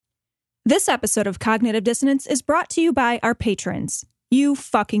This episode of Cognitive Dissonance is brought to you by our patrons. You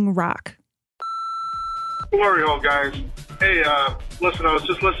fucking rock. Glory hole, guys. Hey, listen, I was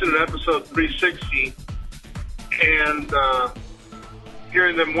just listening to episode 360 and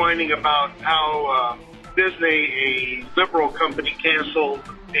hearing them whining about how Disney, a liberal company, canceled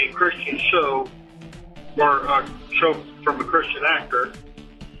a Christian show or a show from a Christian actor.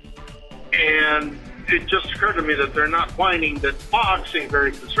 And it just occurred to me that they're not whining that Fox, a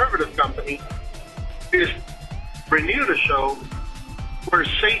very conservative company, is renewed a show where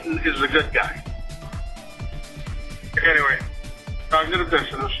Satan is the good guy. Anyway, Cognitive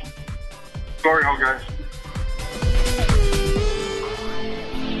Dissonance. Glory hole, guys.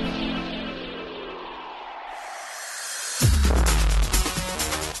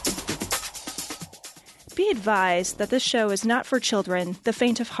 Be advised that this show is not for children, the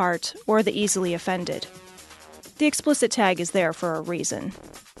faint of heart, or the easily offended. The explicit tag is there for a reason.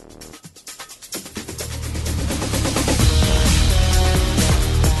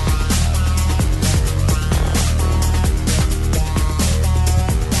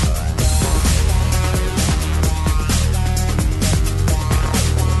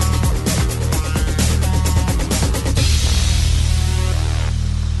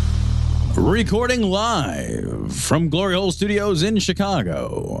 Recording live from Glory Hole Studios in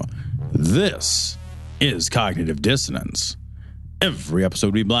Chicago, this is Cognitive Dissonance. Every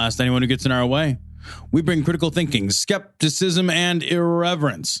episode we blast anyone who gets in our way. We bring critical thinking, skepticism, and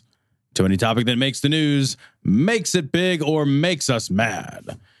irreverence to any topic that makes the news, makes it big, or makes us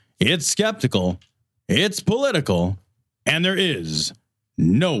mad. It's skeptical, it's political, and there is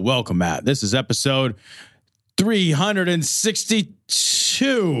no welcome mat. This is episode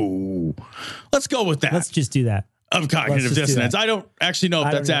 362. Let's go with that. Let's just do that. Of Cognitive Dissonance. I don't actually know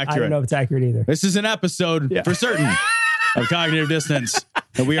if that's accurate. I don't know if it's accurate either. This is an episode for certain of Cognitive Dissonance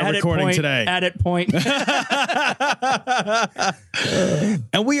that we are recording today. Edit point.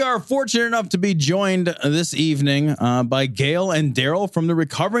 And we are fortunate enough to be joined this evening by Gail and Daryl from the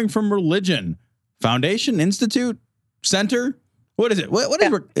Recovering from Religion Foundation, Institute, Center. What is it? What is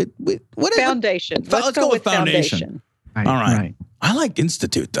Foundation. Let's go with Foundation. Right, all right. I like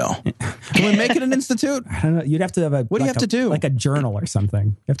Institute, though. Can we make it an institute? I don't know. You'd have to have a. What do you have to do? Like a journal or something.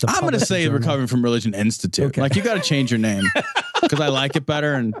 You have to. I'm going to say Recovering from Religion Institute. Okay. Like, you got to change your name because I like it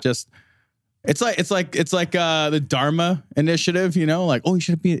better and just. It's like the Dharma Initiative, you know, like, oh, it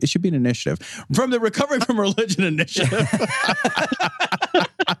should be an initiative from the Recovering from Religion Initiative.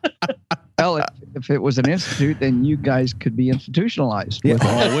 Well, if it was an institute, then you guys could be institutionalized. Yeah.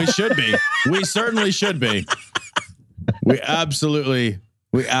 Oh, we should be. We certainly should be. We absolutely.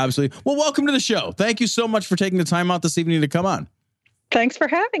 Well, welcome to the show. Thank you so much for taking the time out this evening to come on. Thanks for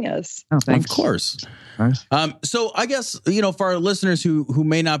having us. Oh, thanks. Of course. Nice. So I guess, you know, for our listeners who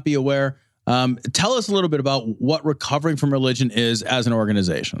may not be aware, tell us a little bit about what Recovering from Religion is as an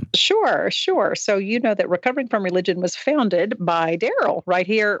organization. Sure. So you know that Recovering from Religion was founded by Daryl right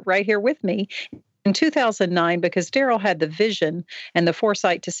here with me in 2009, because Daryl had the vision and the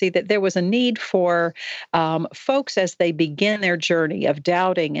foresight to see that there was a need for folks as they begin their journey of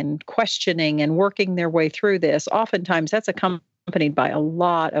doubting and questioning and working their way through this. Oftentimes that's accompanied by a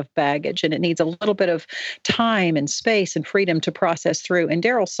lot of baggage, and it needs a little bit of time and space and freedom to process through. And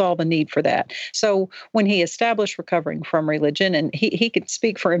Daryl saw the need for that. So when he established Recovering from Religion, and he could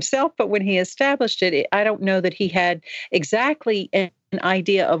speak for himself, but when he established it, I don't know that he had exactly an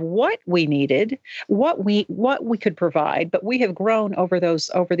idea of what we needed, what we could provide, but we have grown over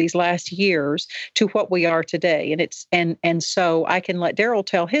these last years to what we are today. And so I can let Daryl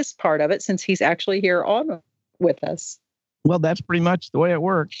tell his part of it, since he's actually here on with us. Well, that's pretty much the way it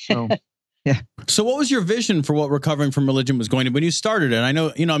works. So, yeah. So what was your vision for what Recovering from Religion was going to, when you started it? I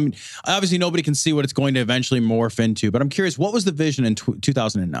know, I mean, obviously nobody can see what it's going to eventually morph into, but I'm curious, what was the vision in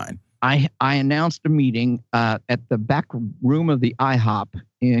 2009? I announced a meeting at the back room of the IHOP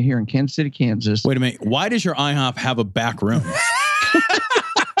here in Kansas City, Kansas. Wait a minute. Why does your IHOP have a back room?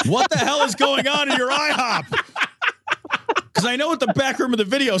 What the hell is going on in your IHOP? Because I know what the back room of the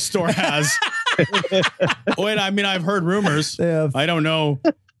video store has. Wait, I mean, I've heard rumors. I don't know.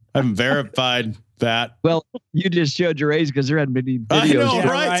 I haven't verified that. Well, you just showed your age because there hadn't been any videos. I know,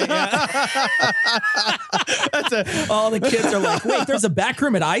 right? Yeah. All the kids are like, wait, there's a back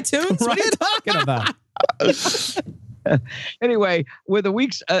room at iTunes? What are you talking about? Anyway, with the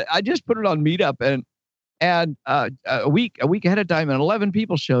weeks, I just put it on Meetup, and a week ahead of time, and 11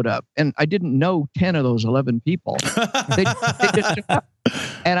 people showed up, and I didn't know 10 of those 11 people. they just showed up.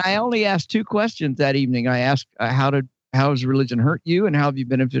 And I only asked 2 questions that evening. I asked, how has religion hurt you, and how have you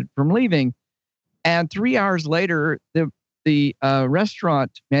benefited from leaving? And 3 hours later, the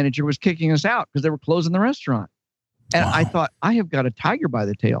restaurant manager was kicking us out because they were closing the restaurant. And I thought, I have got a tiger by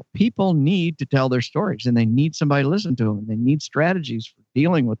the tail. People need to tell their stories, and they need somebody to listen to them, and they need strategies for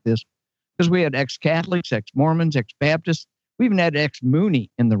dealing with this. Because we had ex-Catholics, ex-Mormons, ex-Baptists. We even had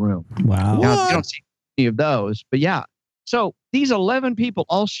ex-Mooney in the room. Wow. Now, you don't see any of those, but yeah. So these 11 people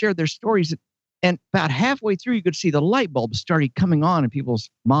all shared their stories, and about halfway through, you could see the light bulbs started coming on in people's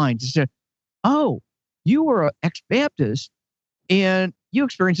minds. They said, oh, you were an ex-Baptist, and you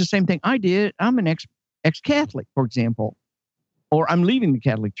experienced the same thing I did. I'm an ex-Catholic, for example, or I'm leaving the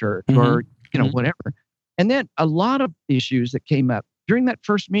Catholic Church, or whatever. And then a lot of issues that came up during that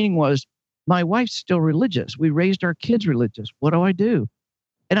first meeting was, my wife's still religious. We raised our kids religious. What do I do?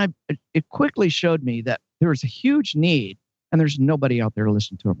 And it quickly showed me that there was a huge need, and there's nobody out there to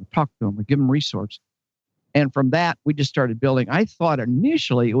listen to them, or talk to them, or give them resources. And from that, we just started building. I thought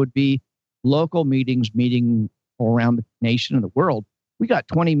initially it would be local meetings, meeting around the nation and the world. We got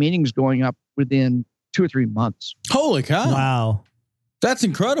 20 meetings going up within 2 or 3 months. Holy cow. Wow. That's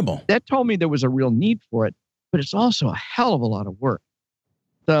incredible. That told me there was a real need for it, but it's also a hell of a lot of work.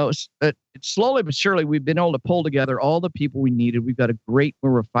 So slowly but surely, we've been able to pull together all the people we needed. We've got we're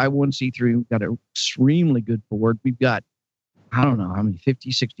a 501c3. We've got an extremely good board. We've got, I don't know how many,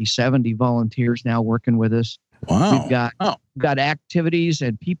 50, 60, 70 volunteers now working with us. Wow. We've got activities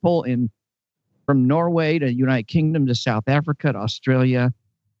and people from Norway to United Kingdom to South Africa to Australia,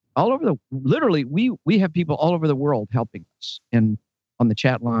 all over literally, we have people all over the world helping us on the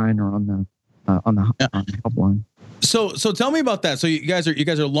chat line or on the helpline. So tell me about that. So you guys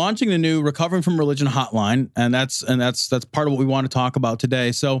are launching the new Recovering from Religion hotline, and that's part of what we want to talk about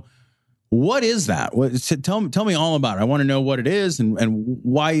today. So what is that? Tell me all about it. I want to know what it is and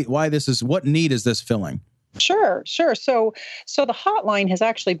why this is, what need is this filling? Sure. So the hotline has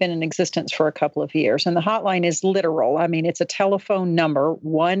actually been in existence for a couple of years, and the hotline is literal. I mean, it's a telephone number,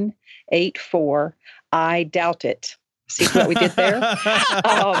 1-844 I doubt it. See what we did there?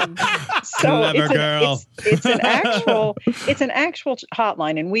 Clever girl. It's an actual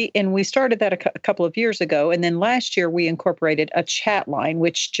hotline, and we started that a couple of years ago, and then last year we incorporated a chat line,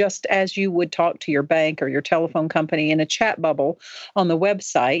 which just as you would talk to your bank or your telephone company in a chat bubble on the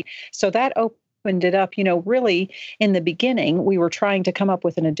website. So that opened it up. Really in the beginning, we were trying to come up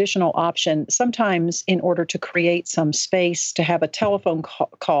with an additional option. Sometimes in order to create some space to have a telephone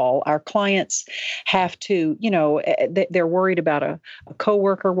call, our clients have to, they're worried about a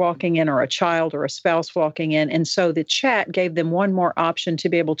coworker walking in or a child or a spouse walking in. And so the chat gave them one more option to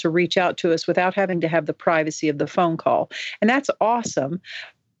be able to reach out to us without having to have the privacy of the phone call. And that's awesome.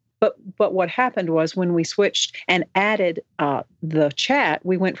 But what happened was when we switched and added the chat,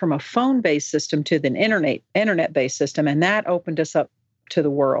 we went from a phone-based system to the internet-based system, and that opened us up to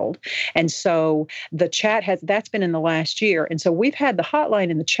the world. And so the chat that's been in the last year. And so we've had the hotline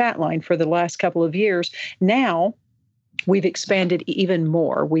and the chat line for the last couple of years. Now we've expanded even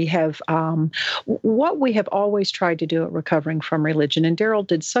more. We have what we have always tried to do at Recovering from Religion, and Daryl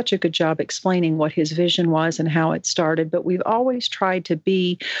did such a good job explaining what his vision was and how it started, but we've always tried to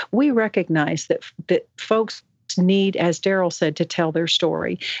we recognize that folks need, as Daryl said, to tell their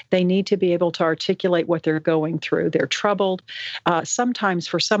story. They need to be able to articulate what they're going through. They're troubled. Sometimes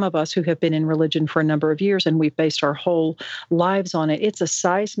for some of us who have been in religion for a number of years and we've based our whole lives on it, it's a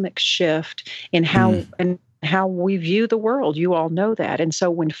seismic shift in how we view the world. You all know that. And so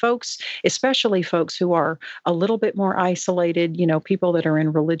when folks, especially folks who are a little bit more isolated, people that are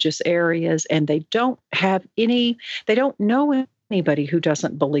in religious areas, and they don't know anybody who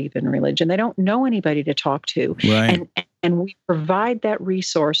doesn't believe in religion. They don't know anybody to talk to. Right. And we provide that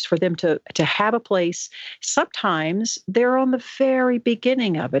resource for them to have a place. Sometimes they're on the very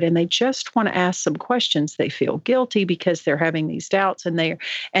beginning of it and they just want to ask some questions. They feel guilty because they're having these doubts and they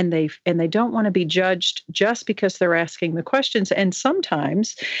don't want to be judged just because they're asking the questions. And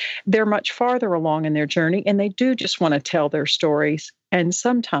sometimes they're much farther along in their journey and they do just want to tell their stories. And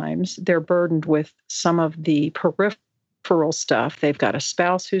sometimes they're burdened with some of the peripheral stuff. They've got a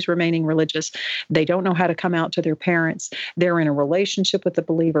spouse who's remaining religious. They don't know how to come out to their parents. They're in a relationship with the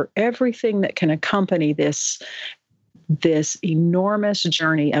believer. Everything that can accompany this enormous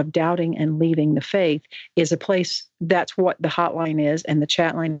journey of doubting and leaving the faith is a place. That's what the hotline is, and the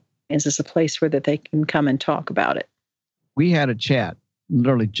chat line is a place where that they can come and talk about it. We had a chat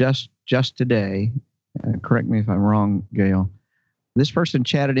literally just today. Correct me if I'm wrong, Gail. This person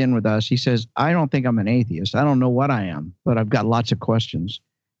chatted in with us. He says, I don't think I'm an atheist. I don't know what I am, but I've got lots of questions.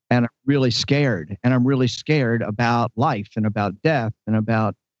 And I'm really scared. And I'm really scared about life and about death and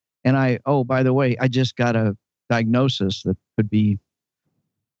by the way, I just got a diagnosis that could be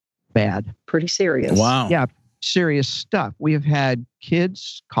bad. Pretty serious. Wow. Yeah. serious stuff. We have had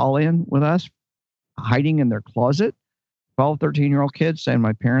kids call in with us, hiding in their closet, 12, 13-year-old kids saying,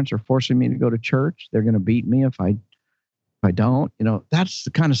 my parents are forcing me to go to church. They're going to beat me if I don't. That's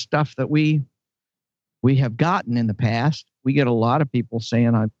the kind of stuff that we have gotten in the past. We get a lot of people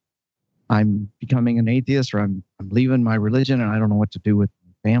saying, I'm becoming an atheist, or I'm leaving my religion and I don't know what to do with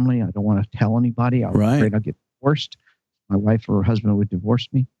my family. I don't want to tell anybody. I'm afraid I'll get divorced. My wife or her husband would divorce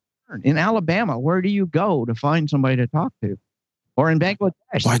me. In Alabama, where do you go to find somebody to talk to? Or in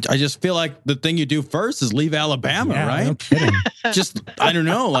Bangladesh? I just feel like the thing you do first is leave Alabama, right? No kidding. Just, I don't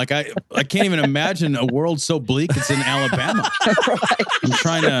know. Like I can't even imagine a world so bleak it's in Alabama. Right. I'm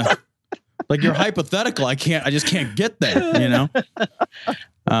trying to, like, you're hypothetical. I just can't get there,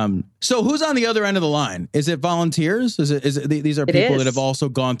 So who's on the other end of the line? Is it volunteers? Is it these are people that have also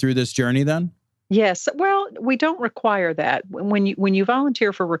gone through this journey then? Yes. Well, we don't require that. When you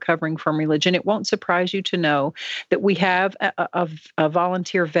volunteer for Recovering from Religion, it won't surprise you to know that we have a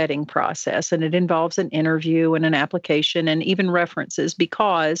volunteer vetting process, and it involves an interview and an application and even references,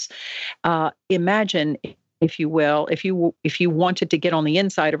 because imagine, if you will, if you wanted to get on the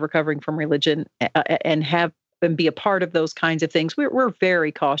inside of Recovering from Religion and be a part of those kinds of things, we're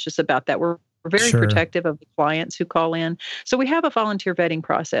very cautious about that. We're very protective of the clients who call in. So we have a volunteer vetting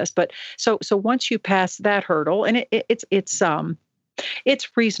process. But so once you pass that hurdle, and it's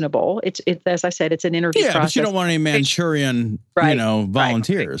reasonable. It's as I said, it's an interview process. Yeah, but you don't want any Manchurian,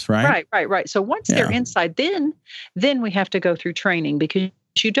 volunteers, right? Right. So once they're inside, then we have to go through training, because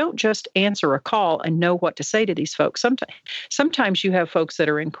you don't just answer a call and know what to say to these folks. Sometimes you have folks that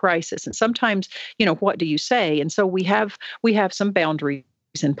are in crisis, and sometimes, what do you say? And so we have some boundaries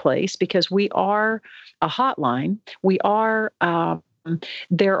in place, because we are a hotline. We are,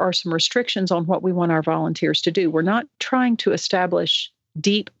 there are some restrictions on what we want our volunteers to do. We're not trying to establish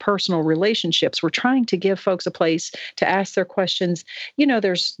deep personal relationships. We're trying to give folks a place to ask their questions.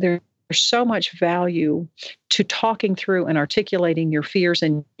 There's so much value to talking through and articulating your fears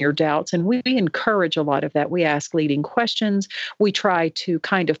and your doubts. And we encourage a lot of that. We ask leading questions. We try to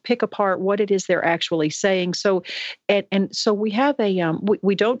kind of pick apart what it is they're actually saying. So, and so we have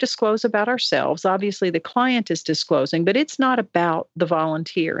we don't disclose about ourselves. Obviously, the client is disclosing, but it's not about the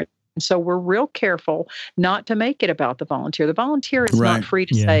volunteer. And so we're real careful not to make it about the volunteer. The volunteer is not free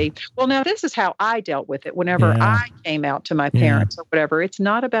to say, well, now this is how I dealt with it whenever I came out to my parents or whatever. It's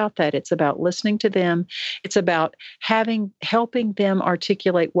not about that. It's about listening to them. It's about helping them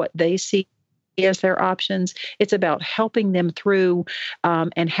articulate what they see as their options. It's about helping them through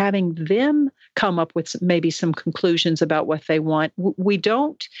and having them come up with maybe some conclusions about what they want.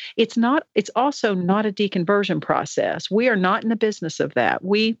 It's also not a deconversion process. We are not in the business of that.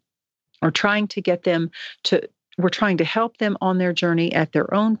 We are trying to we're trying to help them on their journey at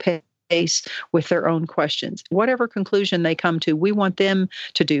their own pace with their own questions. Whatever conclusion they come to, we want them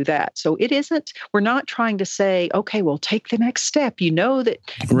to do that. So we're not trying to say, okay, well, take the next step. That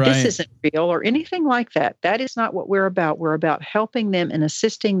this isn't real or anything like that. That is not what we're about. We're about helping them and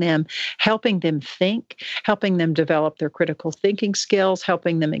assisting them, helping them think, helping them develop their critical thinking skills,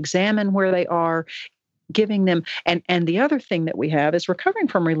 helping them examine where they are, giving them, and the other thing that we have is Recovering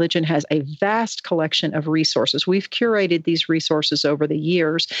from Religion has a vast collection of resources. We've curated these resources over the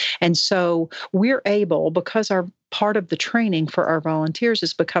years. And so we're able, because our part of the training for our volunteers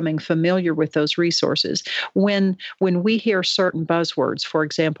is becoming familiar with those resources. When we hear certain buzzwords, for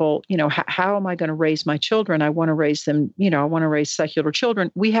example, how am I going to raise my children? I want to raise them, I want to raise secular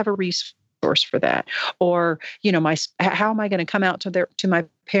children. We have a resource for that. Or, how am I going to come out to my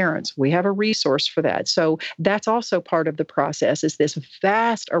parents? We have a resource for that. So that's also part of the process, is this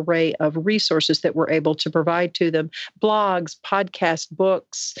vast array of resources that we're able to provide to them: blogs, podcasts,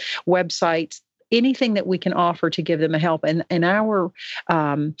 books, websites, anything that we can offer to give them a help. And our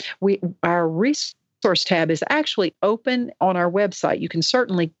resource tab is actually open on our website. You can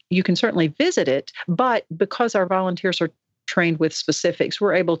certainly visit it, but because our volunteers are trained with specifics,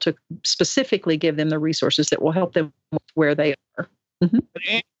 we're able to specifically give them the resources that will help them where they are. Mm-hmm.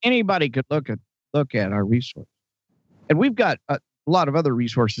 Anybody could look at our resource, and we've got a lot of other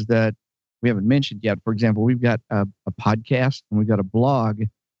resources that we haven't mentioned yet. For example, we've got a podcast, and we've got a blog,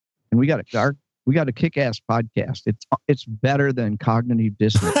 and we got a kick-ass podcast. It's better than Cognitive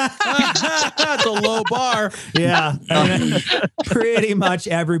Dissonance. That's a low bar. Yeah. Pretty much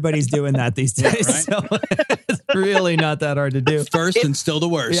everybody's doing that these days. Yeah, right? So it's really not that hard to do. First and still the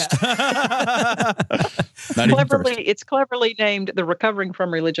worst. Yeah. It's cleverly named the Recovering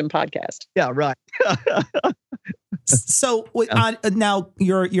from Religion podcast. Yeah, right. So now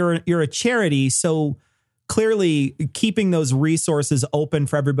you're a charity. So clearly keeping those resources open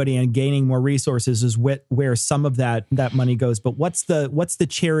for everybody and gaining more resources is where some of that money goes. But what's the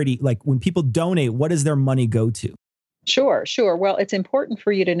charity, like when people donate, what does their money go to? Sure. Well, it's important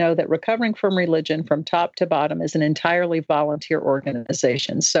for you to know that Recovering from Religion from top to bottom is an entirely volunteer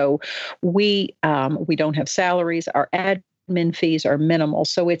organization. So we don't have salaries. Our admin fees are minimal.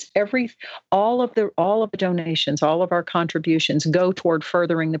 So it's all of the donations, all of our contributions go toward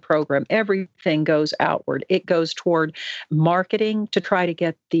furthering the program. Everything goes outward. It goes toward marketing to try to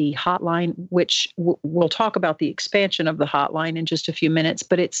get the hotline, which we'll talk about the expansion of the hotline in just a few minutes.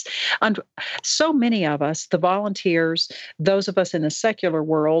 But it's so many of us, the volunteers, those of us in the secular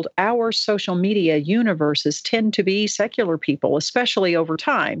world, our social media universes tend to be secular people, especially over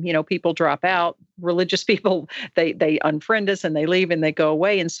time. You know, people drop out. Religious people, they unfriend us and they leave and they go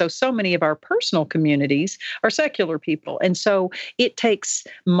away. And so many of our personal communities are secular people. And so it takes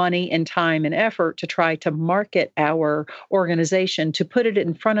money and time and effort to try to market our organization, to put it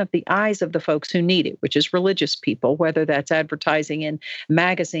in front of the eyes of the folks who need it, which is religious people, whether that's advertising in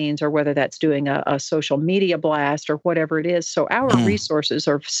magazines or whether that's doing a social media blast or whatever it is. So our resources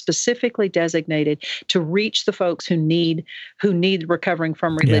are specifically designated to reach the folks who need recovering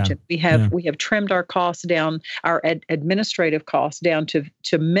from religion. Yeah. We have trimmed our costs down, our administrative costs down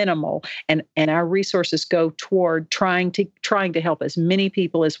to minimal, and our resources go toward trying to help as many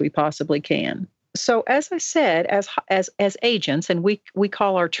people as we possibly can. So as I said, as agents, and we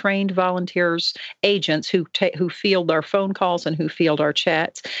call our trained volunteers agents who field our phone calls and who field our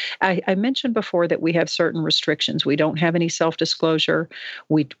chats. I mentioned before that we have certain restrictions. We don't have any self-disclosure.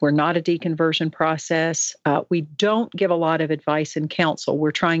 We're not a deconversion process. We don't give a lot of advice and counsel.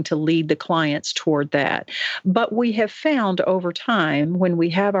 We're trying to lead the clients toward that. But we have found over time, when we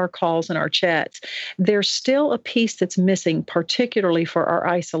have our calls and our chats, there's still a piece that's missing, particularly for our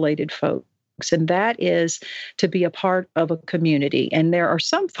isolated folks. And that is to be a part of a community. And there are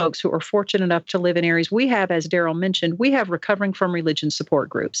some folks who are fortunate enough to live in areas. We have, as Daryl mentioned, we have recovering from religion support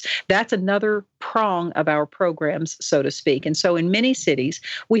groups. That's another prong of our programs, so to speak. And so in many cities,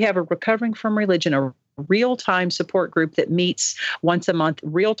 we have a recovering from religion, a real-time support group that meets once a month,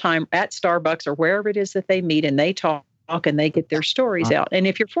 real-time at Starbucks or wherever it is that they meet, and they talk and they get their stories out. And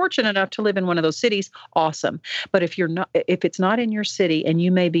if you're fortunate enough to live in one of those cities, awesome. But if it's not in your city and you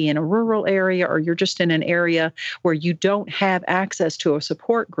may be in a rural area or you're just in an area where you don't have access to a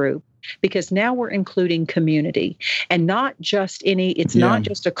support group, because now we're including community and not just not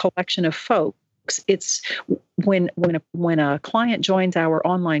just a collection of folks. It's when a client joins our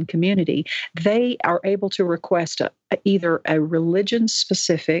online community, they are able to request either a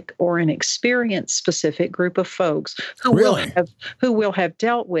religion-specific or an experience-specific group of folks who will have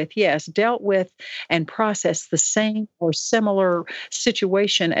dealt with and processed the same or similar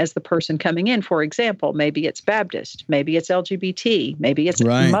situation as the person coming in. For example, maybe it's Baptist, maybe it's LGBT, maybe it's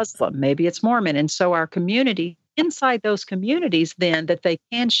Muslim, maybe it's Mormon. And so our community, inside those communities, then that they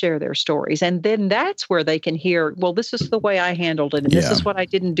can share their stories. And then that's where they can hear, well, this is the way I handled it. And this is what I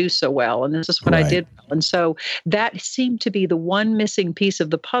didn't do so well. And this is what I did well. And so that seemed to be the one missing piece of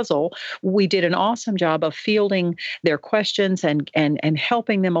the puzzle. We did an awesome job of fielding their questions and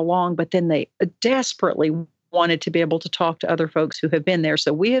helping them along. But then they desperately wanted to be able to talk to other folks who have been there.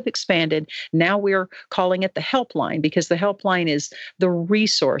 So we have expanded. Now we're calling it the helpline, because the helpline is the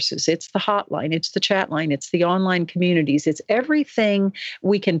resources. It's the hotline. It's the chat line. It's the online communities. It's everything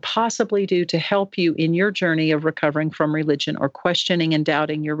we can possibly do to help you in your journey of recovering from religion or questioning and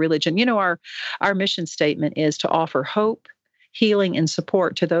doubting your religion. You know, our mission statement is to offer hope, healing, and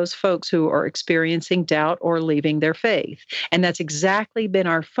support to those folks who are experiencing doubt or leaving their faith. And that's exactly been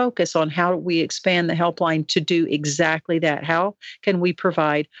our focus on how we expand the helpline to do exactly that. How can we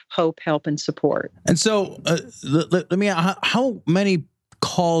provide hope, help, and support? And so let me ask, how many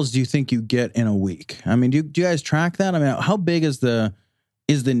calls do you think you get in a week? I mean, do you guys track that? I mean, how big is the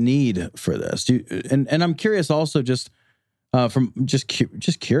need for this? And I'm curious also, just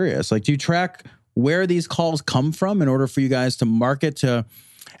curious, like, do you track where these calls come from in order for you guys to market to?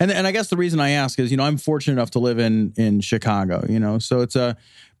 And I guess the reason I ask is, I'm fortunate enough to live in Chicago, so it's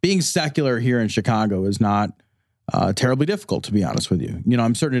being secular here in Chicago is not terribly difficult, to be honest with you.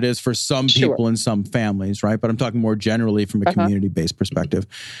 I'm certain it is for some people and some families, right? But I'm talking more generally from a community-based perspective.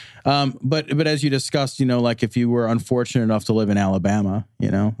 But as you discussed, like if you were unfortunate enough to live in Alabama,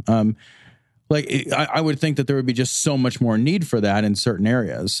 I would think that there would be just so much more need for that in certain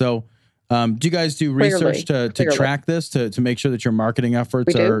areas. So Do you guys do research to track this, to make sure that your marketing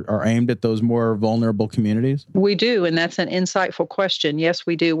efforts are aimed at those more vulnerable communities? We do, and that's an insightful question. Yes,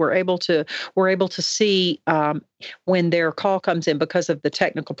 we do. We're able to see when their call comes in, because of the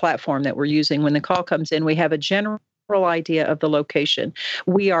technical platform that we're using. When the call comes in, we have a general idea of the location.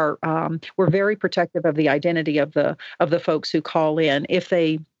 We're very protective of the identity of the folks who call in. If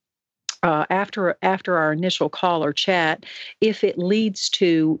they after our initial call or chat, if it leads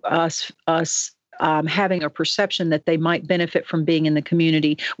to us having a perception that they might benefit from being in the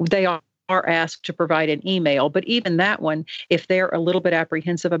community, they are asked to provide an email. But even that one, if they're a little bit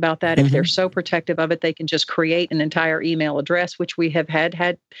apprehensive about that, if they're so protective of it, they can just create an entire email address, which we have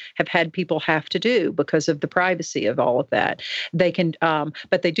had people have to do because of the privacy of all of that. They can,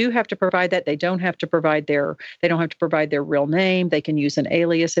 but they do have to provide that. They don't have to provide their real name. They can use an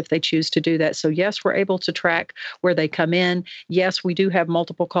alias if they choose to do that. So yes, we're able to track where they come in. Yes, we do have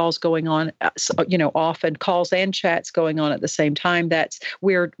multiple calls going on. Often calls and chats going on at the same time.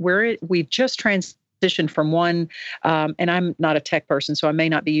 We've just transitioned from one, and I'm not a tech person, so I may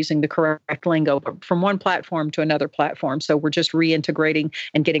not be using the correct lingo, but from one platform to another platform. So we're just reintegrating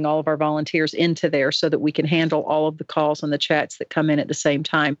and getting all of our volunteers into there so that we can handle all of the calls and the chats that come in at the same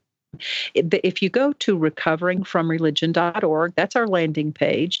time. If you go to recoveringfromreligion.org, that's our landing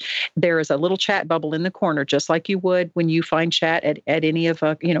page. There is a little chat bubble in the corner, just like you would when you find chat at any of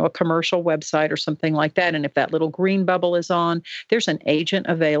a commercial website or something like that. And if that little green bubble is on, there's an agent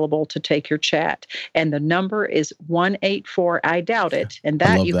available to take your chat. And the number is 184 I doubt it. And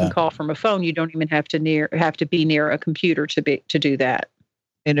that you can call from a phone. You don't even have to be near a computer to do that.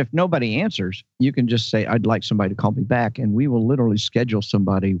 And if nobody answers, you can just say, I'd like somebody to call me back. And we will literally schedule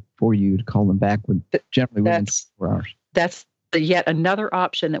somebody for you to call them back generally within 24 hours. That's yet another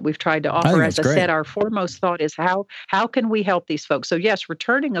option that we've tried to offer. As I said, our foremost thought is how can we help these folks? So yes,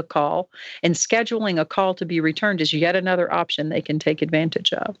 returning a call and scheduling a call to be returned is yet another option they can take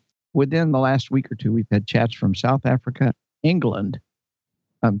advantage of. Within the last week or two, we've had chats from South Africa, England,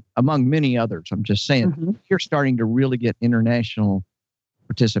 among many others. I'm just saying, you're starting to really get international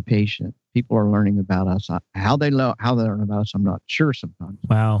participation. People are learning about us. How they learn about us, I'm not sure sometimes.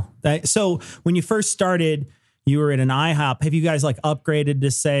 Wow. So when you first started, you were at an IHOP. Have you guys upgraded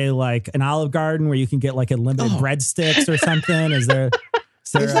to say an Olive Garden where you can get unlimited breadsticks or something? Is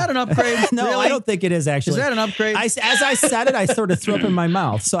that an upgrade? No, really? I don't think it is actually. Is that an upgrade? As I said it, I sort of threw up in my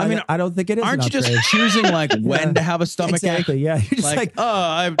mouth. So I don't think it is. Aren't you just choosing when to have a stomach exactly, ache? Yeah. You're just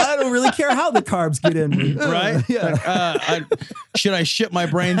I don't really care how the carbs get in me. Right? Yeah. Should I shit my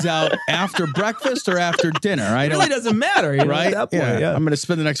brains out after breakfast or after dinner? It really doesn't matter. Right? At that point, I'm going to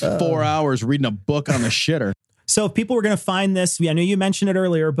spend the next 4 hours reading a book on the shitter. So if people were going to find this, I know you mentioned it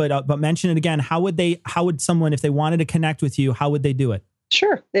earlier, but mention it again. How would someone, if they wanted to connect with you, how would they do it?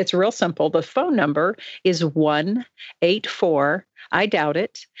 Sure. It's real simple. The phone number is 184 I doubt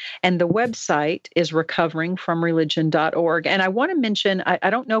it. And the website is recoveringfromreligion.org. And I want to mention, I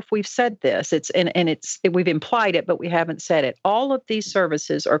don't know if we've said this, we've implied it, but we haven't said it. All of these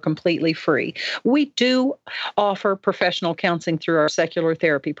services are completely free. We do offer professional counseling through our Secular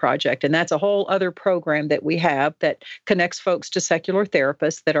Therapy Project. And that's a whole other program that we have that connects folks to secular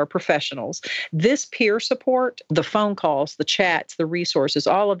therapists that are professionals. This peer support, the phone calls, the chats, the resources,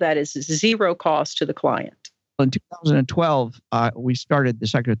 all of that is zero cost to the client. In 2012, we started the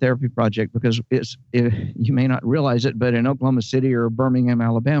Secular Therapy Project because you may not realize it, but in Oklahoma City or Birmingham,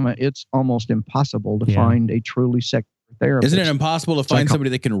 Alabama, it's almost impossible to find a truly secular therapist. Isn't it impossible to find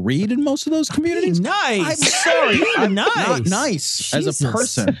somebody that can read in most of those communities? Nice. I'm sorry. I'm nice. Not nice Jesus. As a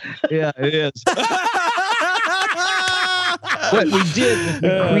person. Yeah, it is. What we did, we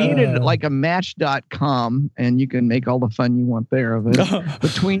created like a Match.com, and you can make all the fun you want there of it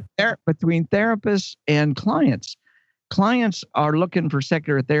between therapists and clients. Clients are looking for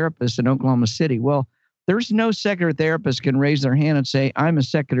secular therapists in Oklahoma City. Well, there's no secular therapist can raise their hand and say, I'm a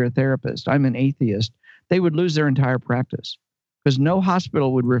secular therapist, I'm an atheist. They would lose their entire practice because no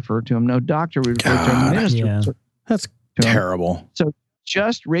hospital would refer to them, no doctor would refer to them, minister would refer That's terrible. So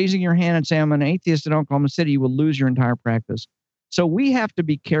just raising your hand and saying, I'm an atheist in Oklahoma City, you will lose your entire practice. So we have to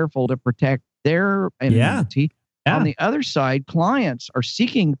be careful to protect their immunity. Yeah. On the other side, clients are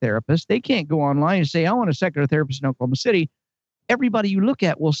seeking therapists. They can't go online and say, I want a secular therapist in Oklahoma City. Everybody you look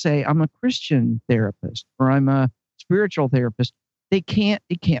at will say, I'm a Christian therapist or I'm a spiritual therapist. They can't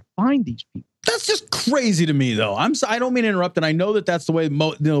find these people. That's just crazy to me, though. I don't mean to interrupt, and I know that that's the way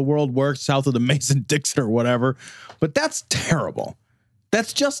the world works south of the Mason-Dixon or whatever, but that's terrible.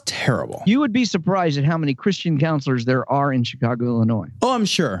 That's just terrible. You would be surprised at how many Christian counselors there are in Chicago, Illinois. Oh, I'm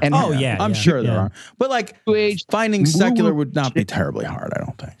sure. And I'm sure there are. But finding secular would not be terribly hard, I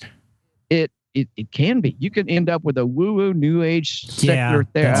don't think. It can be. You can end up with a woo-woo new age secular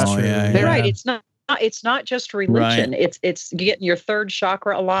that's therapy. true. yeah. Right. It's not just religion. Right. It's getting your third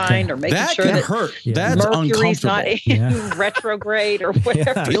chakra aligned or making That sure can that hurt. Yeah. That's Mercury's not uncomfortable. in retrograde or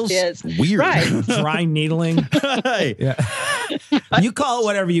whatever Feels it is. weird. Right. Dry needling. Hey. Yeah. You call it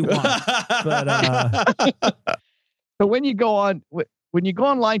whatever you want. But So when you go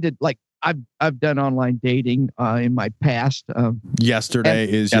online to, like, I've done online dating in my past. Yesterday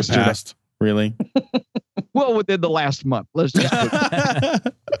is your past. Really? Well, within the last month. Let's just put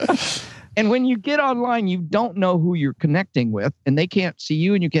it. And when you get online, you don't know who you're connecting with, and they can't see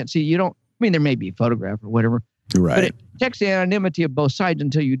you, and you can't see. You don't. I mean, there may be a photograph or whatever, Right. but it protects the anonymity of both sides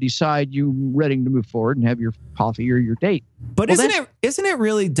until you decide you're ready to move forward and have your coffee or your date. But Well, isn't it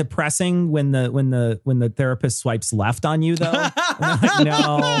really depressing when the therapist swipes left on you though? And they're like,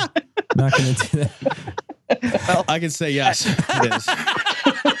 no, I'm not going to do that. I can say yes. It is.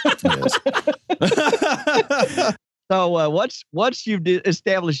 It is. So once you've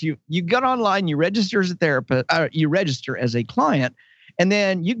established you got online, you register as a therapist, you register as a client, and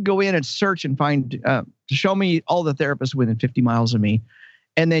then you can go in and search and find show me all the therapists within 50 miles of me,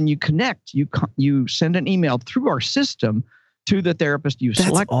 and then you connect. You send an email through our system to the therapist you That's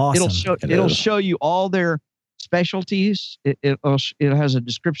select. awesome. It'll show you all their specialties. It has a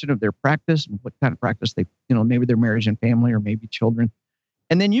description of their practice and what kind of practice they, maybe their marriage and family or maybe children,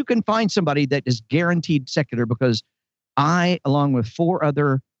 and then you can find somebody that is guaranteed secular, because I, along with 4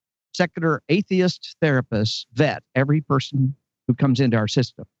 other secular atheist therapists, vet every person who comes into our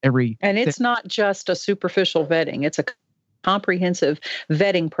system. And it's not just a superficial vetting. It's a comprehensive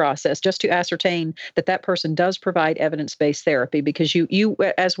vetting process just to ascertain that person does provide evidence-based therapy, because you,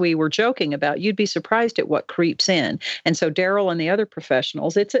 as we were joking about, you'd be surprised at what creeps in. And so Daryl and the other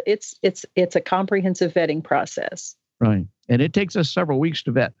professionals, it's a comprehensive vetting process. Right. And it takes us several weeks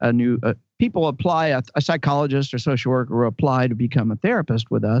to vet a new, people apply, a psychologist or social worker will apply to become a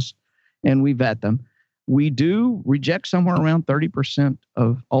therapist with us, and we vet them. We do reject somewhere around 30%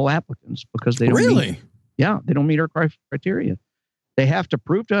 of all applicants because they don't they don't meet our criteria. They have to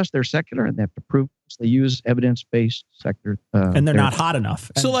prove to us they're secular, and they have to prove to us they use evidence-based secular. And they're not hot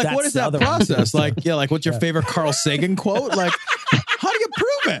enough. So, And what is that process? What's your favorite Carl Sagan quote? Like, how do you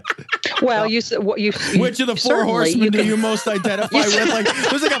prove it? Well, which of the 4 horsemen do you most identify with? Like,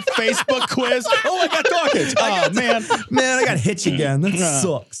 there's like a Facebook quiz. Oh, I got Dawkins. Oh, man, I got Hitch again. That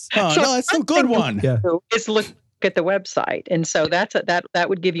sucks. Oh, no, that's a good one. Yeah. It's look at the website, and so that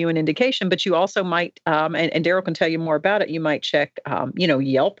would give you an indication. But you also might, and Daryl can tell you more about it. You might check,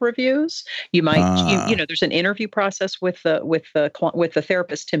 Yelp reviews. You might, there's an interview process with the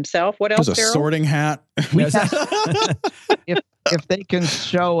therapist himself. What else? There's a Daryl? sorting hat. If they can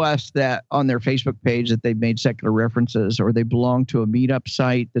show us that on their Facebook page that they've made secular references, or they belong to a meetup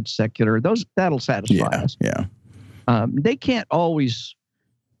site that's secular, that'll satisfy us. Yeah. They can't always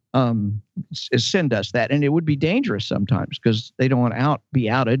send us that, and it would be dangerous sometimes because they don't want to be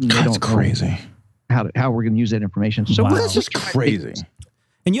outed, and they don't crazy know how we're going to use that information. So that's just crazy.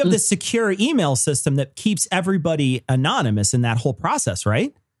 And you have this secure email system that keeps everybody anonymous in that whole process,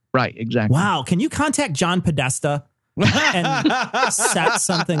 right? Right, exactly. Wow. Can you contact John Podesta and set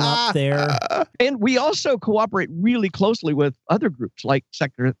something up there? And we also cooperate really closely with other groups like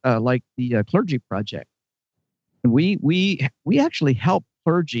secular, like the Clergy Project. And we actually help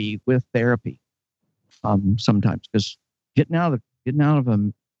clergy with therapy sometimes, because getting out of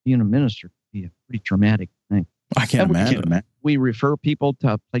being a minister can be a pretty traumatic thing. I can't imagine that. We refer people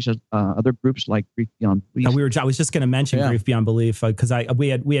to places, other groups like Grief Beyond Belief. I was just going to mention Grief Beyond Belief because we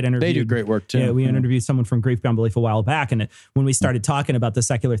had interviewed. They do great work too. Yeah, we interviewed someone from Grief Beyond Belief a while back, and when we started talking about the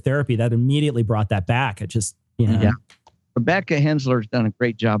secular therapy, that immediately brought that back. It just Yeah. Rebecca Hensler's done a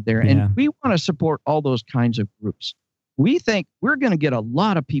great job there, and we want to support all those kinds of groups. We think we're going to get a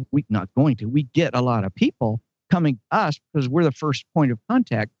lot of people. We're not going to. We get a lot of people coming to us because we're the first point of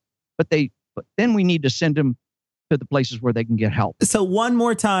contact. But then we need to send them to the places where they can get help. So one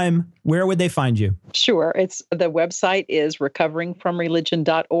more time, where would they find you? Sure. The website is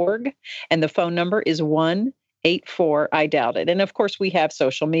recoveringfromreligion.org, and the phone number is 1-84 I doubt it. And of course, we have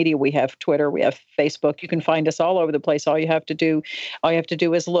social media. We have Twitter. We have Facebook. You can find us all over the place. All you have to do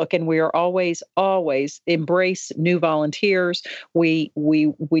is look. And we are always embrace new volunteers. We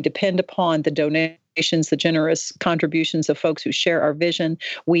depend upon the donations, the generous contributions of folks who share our vision.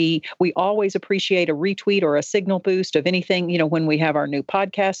 We always appreciate a retweet or a signal boost of anything, when we have our new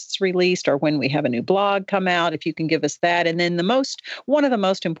podcasts released or when we have a new blog come out, if you can give us that. And then one of the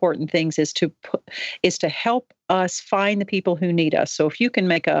most important things is to help us find the people who need us. So if you can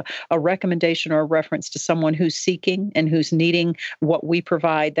make a recommendation or a reference to someone who's seeking and who's needing what we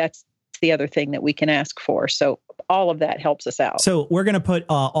provide, that's the other thing that we can ask for. So all of that helps us out. So we're going to put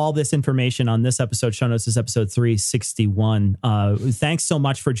all this information on this episode. Show notes is episode 361. Thanks so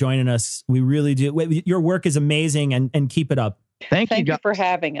much for joining us. We really do. Your work is amazing, and keep it up. Thank you for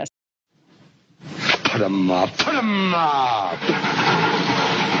having us. Put 'em up. Put 'em up.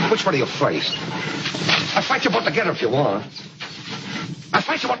 Which one are you first? I'll fight you both together if you want. I'll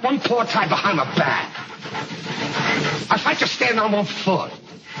fight you with one paw tied behind my back. I'll fight you standing on one foot.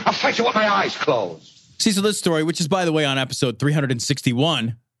 I'll fight you with my eyes closed. See, so this story, which is, by the way, on episode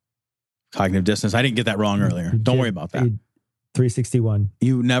 361, Cognitive Dissonance. I didn't get that wrong earlier. Don't worry about that. 361.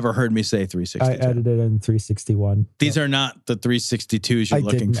 You never heard me say 362. I edited in 361. These are not the 362s you're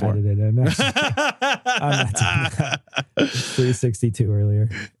looking for. I didn't edit it in. I'm not doing that. 362 earlier.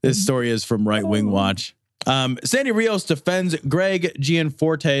 This story is from Right Wing Watch. Sandy Rios defends Greg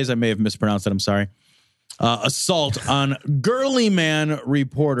Gianforte's, I may have mispronounced it, I'm sorry, assault on Girly Man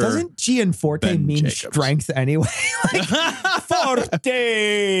reporter. Doesn't Gianforte Ben mean Jacobs. strength anyway? Like,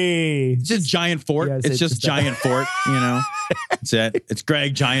 Forte. It's just Giant Fort. Yes, it's just Giant Fort, you know. That's it. It's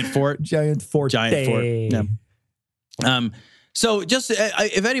Greg Giant Fort. Giant Forte. Giant Fort. Yeah. So just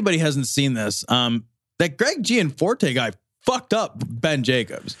if anybody hasn't seen this, that Greg Gianforte guy fucked up Ben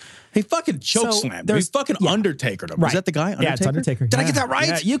Jacobs. He fucking chokeslammed him. He fucking Undertaker'd him. Right. Is that the guy? Undertaker? Yeah, it's Undertaker. Did I get that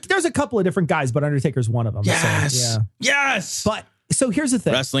right? Yeah. There's a couple of different guys, but Undertaker's one of them. Yes. So, yeah. Yes. But so here's the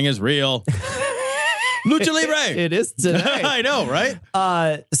thing. Wrestling is real. Lucha Libre. It is today. I know, right?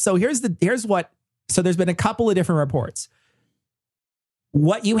 So so there's been a couple of different reports.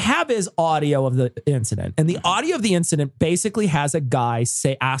 What you have is audio of the incident, and the audio of the incident basically has a guy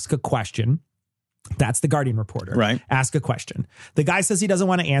ask a question. That's the Guardian reporter. Right. Ask a question. The guy says he doesn't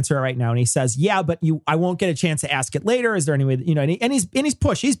want to answer it right now. And he says, yeah, but I won't get a chance to ask it later. Is there any way that, and he's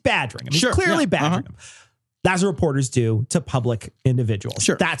pushy. He's badgering him. He's clearly badgering him. That's what reporters do to public individuals.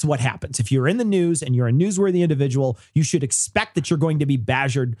 Sure. That's what happens. If you're in the news and you're a newsworthy individual, you should expect that you're going to be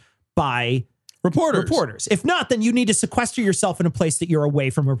badgered by reporters. If not, then you need to sequester yourself in a place that you're away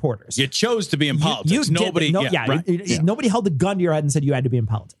from reporters. You chose to be in politics. Nobody held a gun to your head and said you had to be in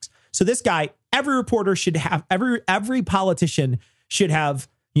politics. So this guy, every reporter should have, every politician should have,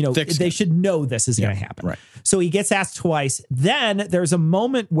 they should know this is going to happen. Right. So he gets asked twice. Then there's a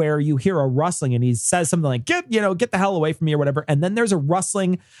moment where you hear a rustling and he says something like, get the hell away from me or whatever. And then there's a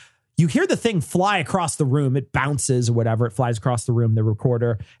rustling. You hear the thing fly across the room. It bounces or whatever. It flies across the room, the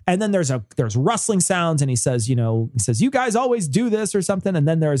recorder. And then there's rustling sounds. And he says, you guys always do this or something. And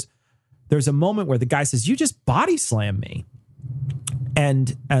then there's a moment where the guy says, you just body slam me.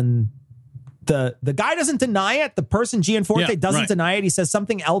 And the guy doesn't deny it. The person, Gianforte, doesn't deny it. He says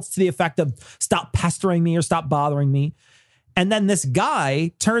something else to the effect of stop pestering me or stop bothering me. And then this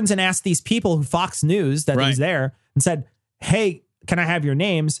guy turns and asks these people who Fox News that he's there and said, hey, can I have your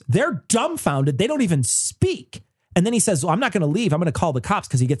names? They're dumbfounded. They don't even speak. And then he says, well, I'm not going to leave. I'm going to call the cops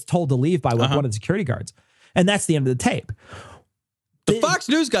because he gets told to leave by one of the security guards. And that's the end of the tape. The Fox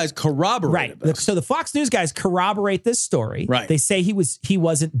News guys corroborate this. So the Fox News guys corroborate this story. Right. They say he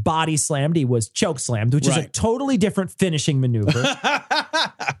wasn't body slammed, he was choke slammed, which is a totally different finishing maneuver.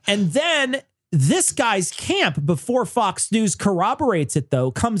 And then this guy's camp, before Fox News corroborates it,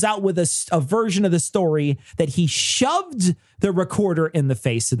 though, comes out with a version of the story that he shoved the recorder in the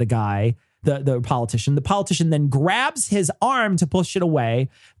face of the guy, the politician. The politician then grabs his arm to push it away.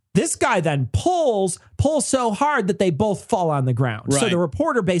 This guy then pulls so hard that they both fall on the ground. Right. So the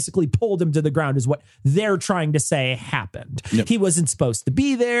reporter basically pulled him to the ground is what they're trying to say happened. Yep. He wasn't supposed to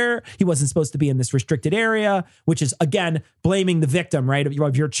be there. He wasn't supposed to be in this restricted area, which is, again, blaming the victim, right,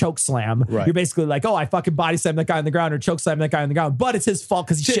 of your choke slam. Right. You're basically like, oh, I fucking body slammed that guy on the ground or choke slammed that guy on the ground, but it's his fault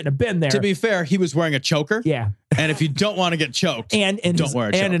because he shouldn't have been there. To be fair, he was wearing a choker. Yeah. And if you don't want to get choked, don't wear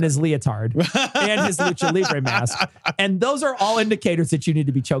a choker. And in his leotard and his Lucha Libre mask. And those are all indicators that you need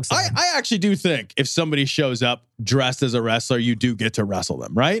to be choke slammed. I actually do think if somebody shows up dressed as a wrestler, you do get to wrestle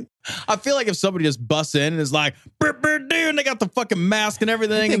them, right? I feel like if somebody just busts in and is like, dude, and they got the fucking mask and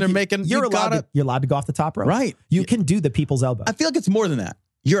everything, and they're making, you're allowed to go off the top rope. Right. You can do the people's elbow. I feel like it's more than that.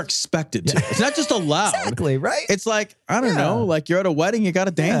 You're expected to. It's not just allowed. Exactly, right? It's like, I don't know, like you're at a wedding, you got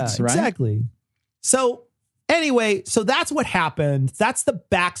to dance, right? Exactly. So anyway, so that's what happened. That's the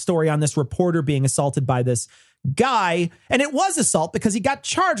backstory on this reporter being assaulted by this guy. And it was assault because he got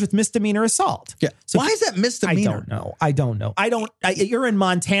charged with misdemeanor assault. Yeah. So why is that misdemeanor? I don't know. You're in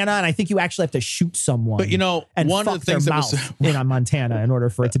Montana, and I think you actually have to shoot someone. But and one of the things that was in Montana in order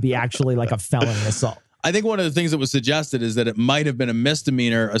for it to be actually like a felony assault. I think one of the things that was suggested is that it might have been a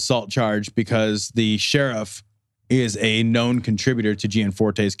misdemeanor assault charge because the sheriff is a known contributor to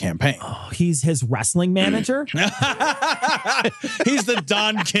Gianforte's campaign. Oh, he's his wrestling manager. He's the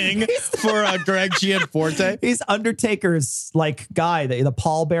Don King for Greg Gianforte. He's Undertaker's like guy, the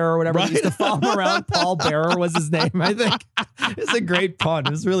pallbearer or whatever. Right. He used to follow him around. Pallbearer was his name, I think. It's a great pun.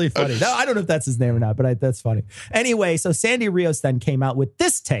 It was really funny. No, I don't know if that's his name or not, but that's funny. Anyway, so Sandy Rios then came out with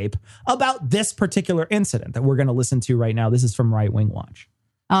this tape about this particular incident that we're going to listen to right now. This is from Right Wing Watch.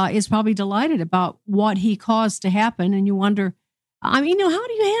 Is probably delighted about what he caused to happen. And you wonder, how do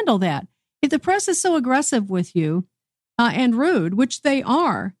you handle that? If the press is so aggressive with you and rude, which they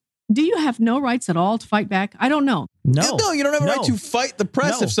are, do you have no rights at all to fight back? I don't know. No, you don't have a right to fight the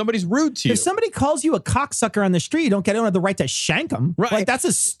press if somebody's rude to you. If somebody calls you a cocksucker on the street, you don't have the right to shank them. Right. Like, that's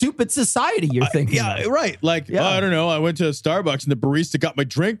a stupid society you're thinking of. Right. Like, I don't know, I went to Starbucks and the barista got my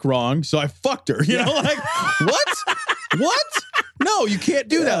drink wrong, so I fucked her. You know, like, what? What? No, you can't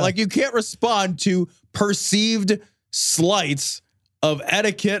do that. Like, you can't respond to perceived slights of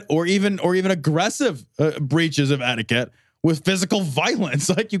etiquette or even aggressive breaches of etiquette with physical violence.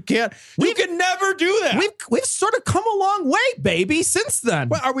 Like, you can never do that. We've sort of come a long way, baby, since then.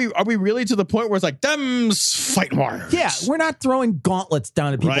 Well, are we really to the point where it's like, them's fight warriors? Yeah, we're not throwing gauntlets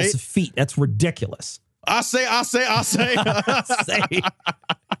down at people's Right? feet. That's ridiculous. I say. Say.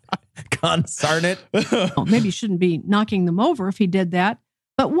 Consarn it. Well, maybe you shouldn't be knocking them over if he did that.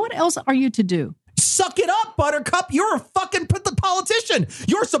 But what else are you to do? Suck it up, Buttercup. You're a fucking politician.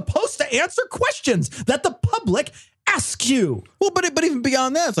 You're supposed to answer questions that the public ask you. Well, but even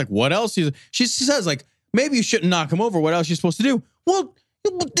beyond that, it's like, what else? She says, like, maybe you shouldn't knock him over. What else are you supposed to do? Well,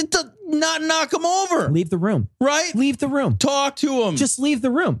 not knock him over. Leave the room. Right? Leave the room. Talk to him. Just leave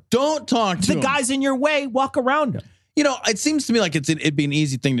the room. Don't talk to him. The guy's in your way. Walk around him. You know, it seems to me like it'd be an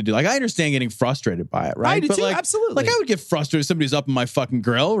easy thing to do. Like, I understand getting frustrated by it, right? I do but too, like, absolutely. Like, I would get frustrated if somebody's up in my fucking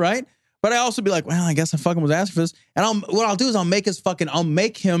grill, right? But I also be like, well, I guess I fucking was asking for this. And what I'll do is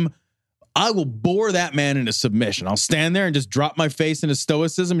I will bore that man into submission. I'll stand there and just drop my face into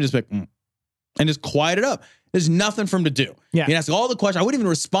stoicism and just be like, and just quiet it up. There's nothing for him to do. Yeah. He asks all the questions. I wouldn't even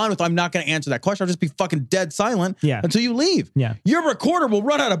respond with, I'm not going to answer that question. I'll just be fucking dead silent until you leave. Yeah. Your recorder will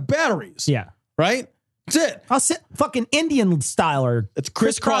run out of batteries. Yeah. Right? That's it. I'll sit fucking Indian style or it's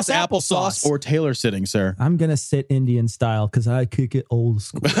crisscross applesauce or Taylor sitting, sir. I'm going to sit Indian style because I kick it old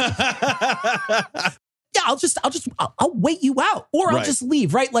school. Yeah, I'll wait you out, or I'll just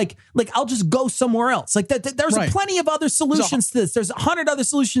leave, right? Like I'll just go somewhere else. Like there's plenty of other solutions to this. There's 100 other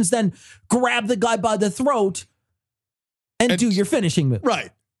solutions than grab the guy by the throat and do your finishing move. Right.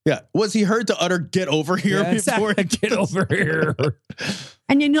 Yeah. Was he heard to utter "get over here" before? Get over here.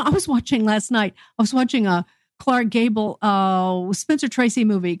 And I was watching last night. I was watching a Clark Gable, Spencer Tracy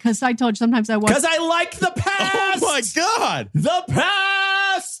movie because I told you sometimes I watch. Because I like the past. Oh my God. The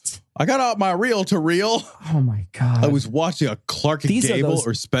past. I got out my reel to reel. Oh my God. I was watching a Clark Gable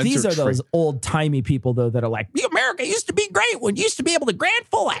or Spencer. These are those old timey people though that are like, America used to be great when you used to be able to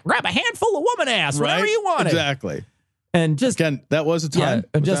grab a handful of woman ass whenever you wanted. Exactly. And just again, that was a time.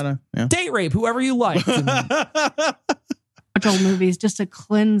 Date rape whoever you like. Watch old movies just to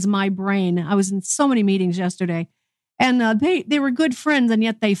cleanse my brain. I was in so many meetings yesterday, and they were good friends, and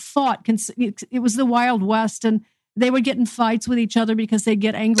yet they fought. It was the Wild West, and they would get in fights with each other because they'd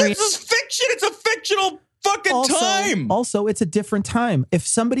get angry. This is fiction. It's a fictional fucking time. Also, it's a different time. If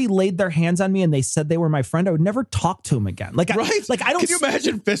somebody laid their hands on me and they said they were my friend, I would never talk to him again. I don't. Can you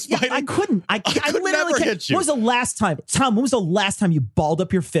imagine fist fighting? I couldn't. I literally never can't. hit you. When was the last time, Tom? When was the last time you balled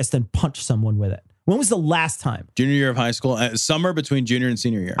up your fist and punched someone with it? When was the last time? Junior year of high school, summer between junior and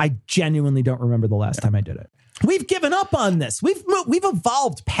senior year. I genuinely don't remember the last time I did it. We've given up on this. We've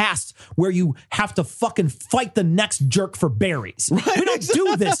evolved past where you have to fucking fight the next jerk for berries. Right, we don't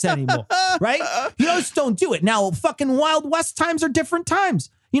do this anymore, right? You just don't do it. Now, fucking Wild West times are different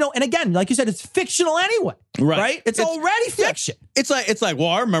times. And again, like you said, it's fictional anyway, right? It's already fiction. It's like, well,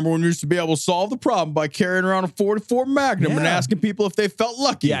 I remember when we used to be able to solve the problem by carrying around a 44 Magnum and asking people if they felt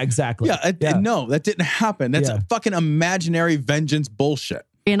lucky. Yeah, exactly. No, that didn't happen. That's a fucking imaginary vengeance bullshit.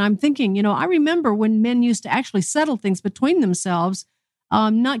 And I'm thinking, I remember when men used to actually settle things between themselves,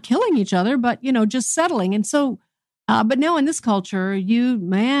 not killing each other, but, just settling. And so, but now in this culture,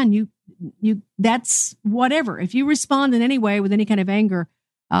 that's whatever. If you respond in any way with any kind of anger,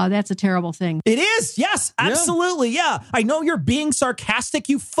 that's a terrible thing. It is. Yes, absolutely. Yeah. I know you're being sarcastic,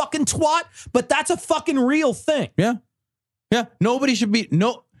 you fucking twat, but that's a fucking real thing. Yeah. Yeah. Nobody should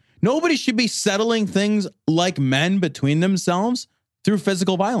be settling things like men between themselves through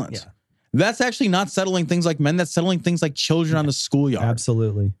physical violence. Yeah. That's actually not settling things like men. That's settling things like children on the schoolyard.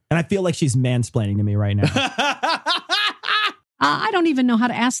 Absolutely. And I feel like she's mansplaining to me right now. I don't even know how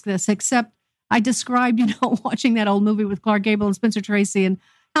to ask this, except I described, watching that old movie with Clark Gable and Spencer Tracy and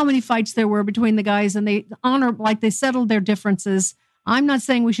how many fights there were between the guys, and they settled their differences. I'm not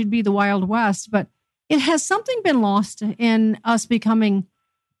saying we should be the Wild West, but it has something been lost in us becoming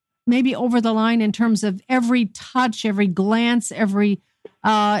maybe over the line in terms of every touch, every glance, every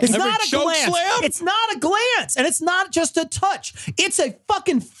it's Every not a choke glance. slam? It's not a glance. And it's not just a touch. It's a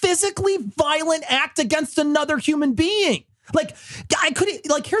fucking physically violent act against another human being. Like, I couldn't,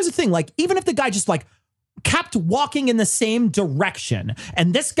 like, here's the thing. Like, even if the guy just like kept walking in the same direction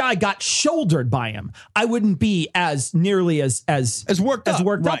and this guy got shouldered by him, I wouldn't be as nearly as worked up,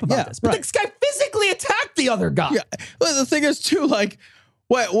 about this. But this guy physically attacked the other guy. Yeah. Well, the thing is too, like,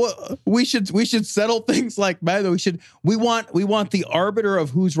 what we should settle things like, by the way, we want the arbiter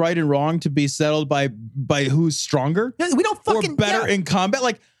of who's right and wrong to be settled by who's stronger. We don't fucking or better in combat.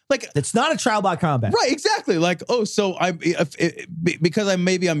 Like it's not a trial by combat. Right, exactly. Like, oh, so because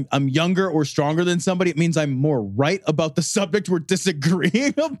I'm younger or stronger than somebody, it means I'm more right about the subject we're disagreeing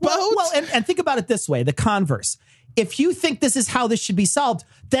about. Well, and think about it this way, the converse. If you think this is how this should be solved,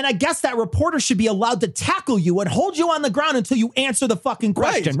 then I guess that reporter should be allowed to tackle you and hold you on the ground until you answer the fucking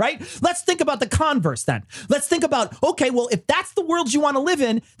question, right? Let's think about the converse then. Let's think about, okay, well, if that's the world you want to live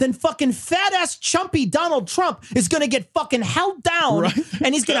in, then fucking fat-ass chumpy Donald Trump is going to get fucking held down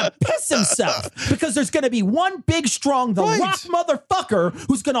and he's going to piss himself because there's going to be one big, strong, The Rock motherfucker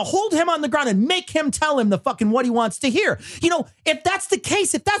who's going to hold him on the ground and make him tell him the fucking what he wants to hear. If that's the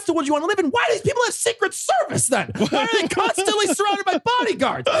case, if that's the world you want to live in, why do these people have Secret Service then? Why are they constantly surrounded by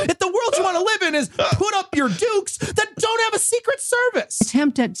bodyguards? If the world you want to live in is put up your dukes, then don't have a Secret Service.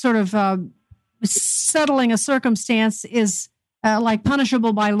 Attempt at sort of settling a circumstance is like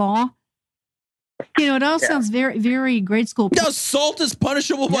punishable by law. It all sounds very, very grade school. No, assault is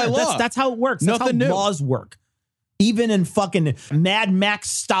punishable by law. That's how it works. Nothing that's how new. laws work. Even in fucking Mad Max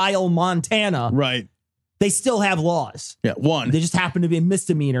style Montana, right? They still have laws. Yeah, one. They just happen to be a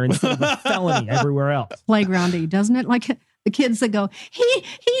misdemeanor instead of a felony everywhere else. Playgroundy, doesn't it? Like the kids that go, he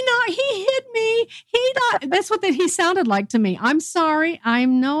hit me. That's what he sounded like to me. I'm sorry.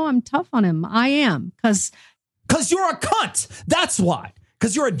 I'm tough on him. I am. Because you're a cunt. That's why.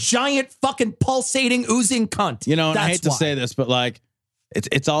 Because you're a giant fucking pulsating, oozing cunt. And I hate to say this, but like,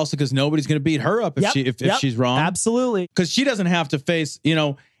 it's also because nobody's going to beat her up if she's wrong. Absolutely. Because she doesn't have to face,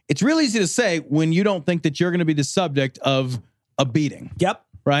 it's real easy to say when you don't think that you're going to be the subject of a beating. Yep.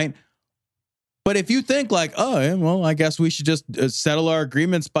 Right. But if you think like, oh, well, I guess we should just settle our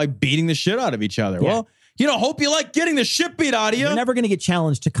agreements by beating the shit out of each other. Yeah. Well, hope you like getting the shit beat out of you. You're never going to get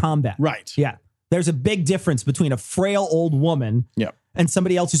challenged to combat. Right. Yeah. There's a big difference between a frail old woman and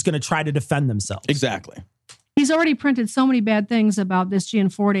somebody else who's going to try to defend themselves. Exactly. He's already printed so many bad things about this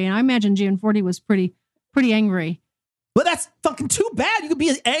Gianforte, and I imagine Gianforte was pretty angry. Well, that's fucking too bad. You can be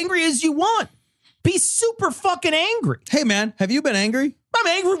as angry as you want. Be super fucking angry. Hey, man, have you been angry? I'm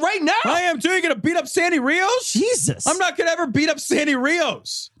angry right now. I am too. You're going to beat up Sandy Rios? Jesus. I'm not going to ever beat up Sandy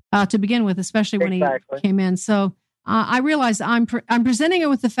Rios. To begin with, especially when he came in. So I realize I'm presenting it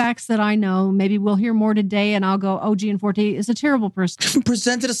with the facts that I know. Maybe we'll hear more today and I'll go, oh, Gianforte is a terrible person. You haven't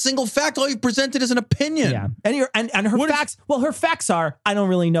presented a single fact. All you presented is an opinion. Yeah. And her facts, her facts are, I don't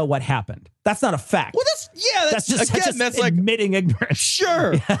really know what happened. That's not a fact. Well, that's just admitting ignorance.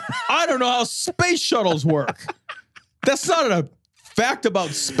 Sure. I don't know how space shuttles work. That's not a fact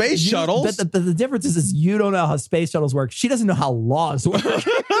about space shuttles. But the difference is you don't know how space shuttles work. She doesn't know how laws work.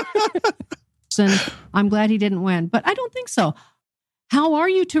 And I'm glad he didn't win, but I don't think so. How are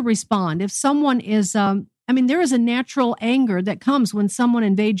you to respond if someone is, there is a natural anger that comes when someone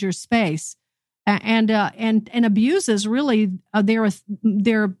invades your space and abuses really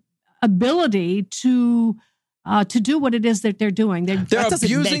their ability to do what it is that they're doing. They're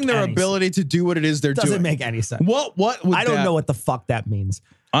abusing their ability to do what it is they're doing. Doesn't make any sense. What would I don't know what the fuck that means.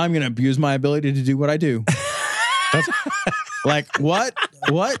 I'm going to abuse my ability to do what I do. Like what?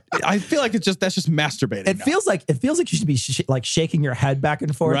 I feel like that's just masturbating. It feels like you should be shaking your head back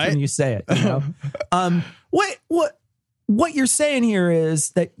and forth when you say it. What you're saying here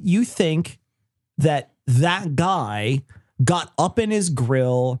is that you think that guy got up in his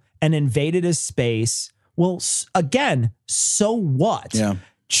grill and invaded his space. Well, again, so what? Yeah.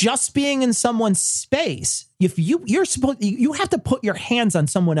 Just being in someone's space, if you have to put your hands on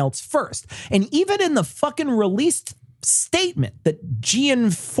someone else first. And even in the fucking released statement that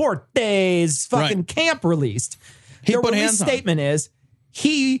Gianforte's fucking camp released, the release statement is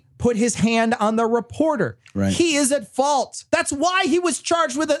he put his hand on the reporter. Right. He is at fault. That's why he was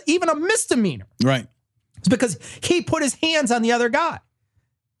charged with even a misdemeanor. Right. It's because he put his hands on the other guy.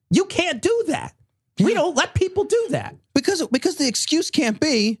 You can't do that. We don't let people do that. Because the excuse can't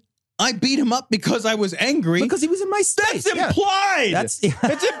be, I beat him up because I was angry. Because he was in my space. That's implied. It's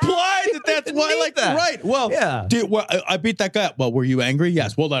implied that's why. Like, that. Right. Well, yeah. I beat that guy up. Well, were you angry?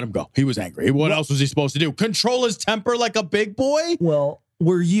 Yes. Well, let him go. He was angry. What else was he supposed to do? Control his temper like a big boy? Well,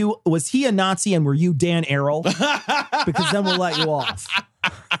 was he a Nazi and were you Dan Arrow? Because then we'll let you off.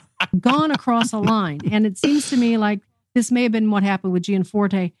 Gone across a line. And it seems to me like this may have been what happened with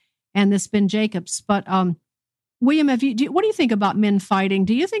Gianforte and this Ben Jacobs. But William, what do you think about men fighting?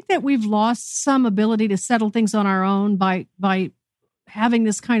 Do you think that we've lost some ability to settle things on our own by having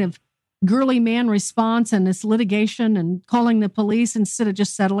this kind of girly man response and this litigation and calling the police instead of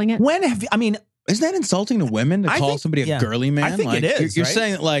just settling it? Isn't that insulting to women to call somebody a girly man? I think it is. You're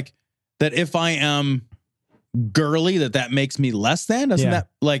saying that if I am girly, that makes me less than? Doesn't that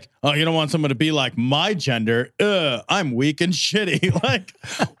you don't want someone to be like my gender? I'm weak and shitty. Like,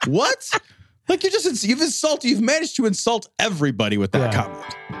 what? Like you've managed to insult everybody with that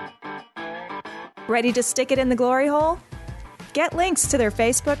comment. Ready to stick it in the glory hole? Get links to their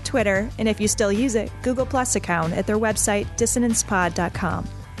Facebook, Twitter, and if you still use it, Google Plus account at their website, dissonancepod.com.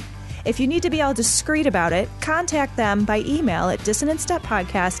 If you need to be all discreet about it, contact them by email at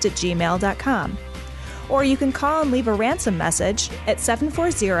dissonance.podcast@gmail.com. Or you can call and leave a ransom message at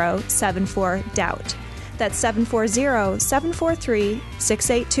 740-74-DOUBT. That's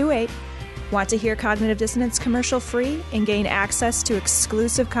 740-743-6828. Want to hear Cognitive Dissonance commercial free and gain access to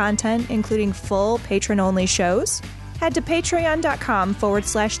exclusive content, including full patron-only shows? Head to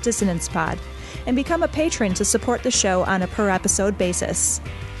patreon.com/dissonancepod and become a patron to support the show on a per-episode basis.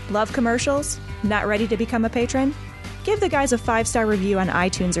 Love commercials? Not ready to become a patron? Give the guys a 5-star review on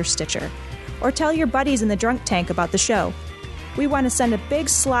iTunes or Stitcher. Or tell your buddies in the drunk tank about the show. We want to send a big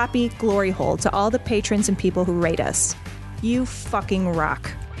sloppy glory hole to all the patrons and people who rate us. You fucking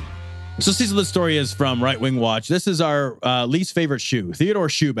rock. So Cecil, this story is from Right Wing Watch. This is our least favorite shoe. Theodore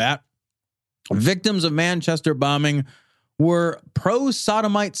Shubat. Victims of Manchester bombing were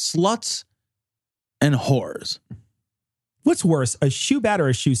pro-sodomite sluts and whores. What's worse, a shoe bat or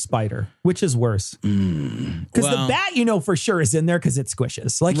a shoe spider? Which is worse? Because the bat, for sure is in there because it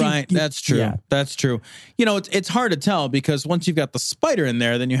squishes. That's true. Yeah. That's true. It's hard to tell because once you've got the spider in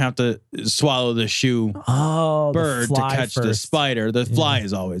there, then you have to swallow the shoe bird to catch the spider. The fly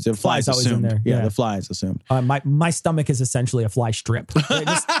is always assumed. In there. Yeah, the fly is assumed. My stomach is essentially a fly strip. I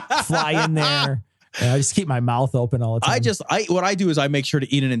just fly in there. I just keep my mouth open all the time. What I do is I make sure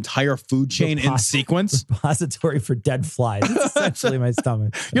to eat an entire food chain in sequence. Repository for dead flies. It's essentially my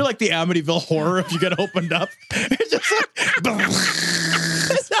stomach. You're like the Amityville Horror if you get opened up. It's just like,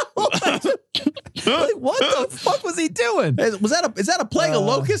 what the fuck was he doing? Is that a plague of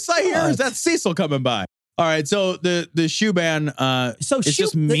locusts I hear? Or is that Cecil coming by? All right, so the shoe ban is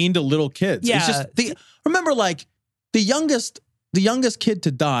just mean to little kids. Yeah. It's just remember the youngest kid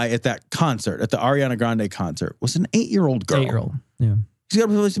to die at that concert, at the Ariana Grande concert, was an 8-year-old girl. 8-year-old, yeah.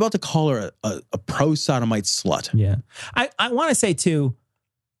 He's about to call her a pro-sodomite slut. Yeah. I want to say, too,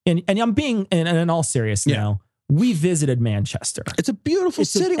 and I'm being, in all seriousness now, we visited Manchester. It's a beautiful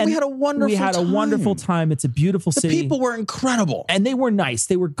city. We had a wonderful time. It's a beautiful city. The people were incredible. And they were nice.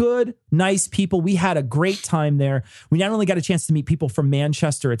 They were good, nice people. We had a great time there. We not only got a chance to meet people from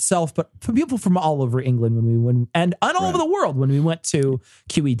Manchester itself, but from people from all over England and all over the world when we went to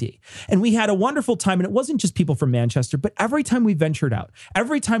QED. And we had a wonderful time. And it wasn't just people from Manchester, but every time we ventured out,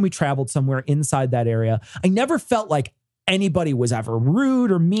 every time we traveled somewhere inside that area, I never felt like anybody was ever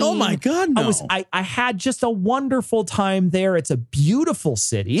rude or mean. Oh my God, no. I had just a wonderful time there. It's a beautiful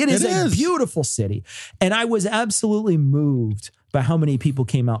city. It is a beautiful city. And I was absolutely moved by how many people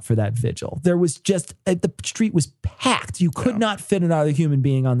came out for that vigil. There was just, the street was packed. You could not fit another human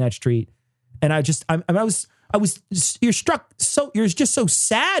being on that street. And you're just so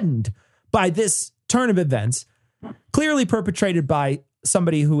saddened by this turn of events, clearly perpetrated by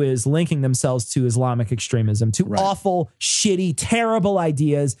somebody who is linking themselves to Islamic extremism, to awful, shitty, terrible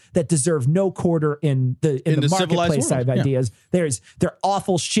ideas that deserve no quarter in the marketplace side of ideas. They're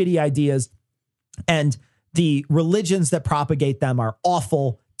awful, shitty ideas. And the religions that propagate them are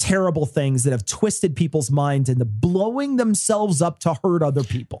awful, terrible things that have twisted people's minds into blowing themselves up to hurt other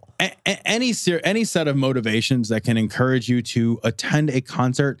people. Any set of motivations that can encourage you to attend a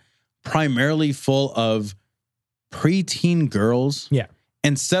concert primarily full of preteen girls,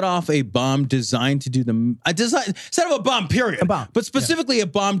 and set off a bomb designed to do set off a bomb, period. But specifically a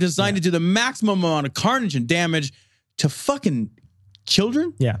bomb designed to do the maximum amount of carnage and damage to fucking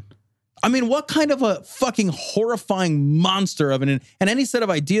children. Yeah. I mean, what kind of a fucking horrifying monster of and any set of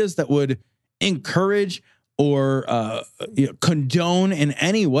ideas that would encourage or condone in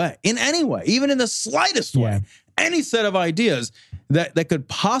any way, even in the slightest way, any set of ideas that could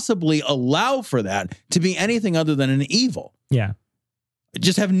possibly allow for that to be anything other than an evil. Yeah.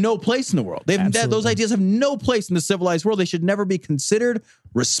 Just have no place in the world. Those ideas have no place in the civilized world. They should never be considered,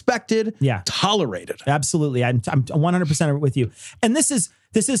 respected, tolerated. Absolutely. I'm 100% with you. And this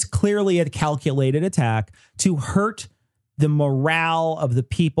is clearly a calculated attack to hurt the morale of the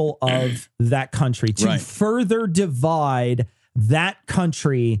people of that country, to further divide that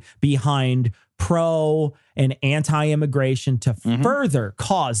country behind pro and anti-immigration, to further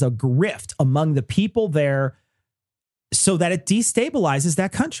cause a rift among the people there, so that it destabilizes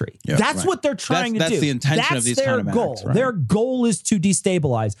that country. Yeah, that's what they're trying to do. That's the intention of these kind of goal. acts. Right? Their goal is to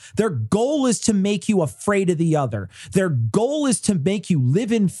destabilize. Their goal is to make you afraid of the other. Their goal is to make you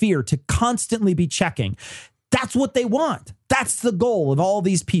live in fear, to constantly be checking. That's what they want. That's the goal of all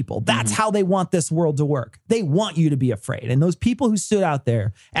these people. That's how they want this world to work. They want you to be afraid. And those people who stood out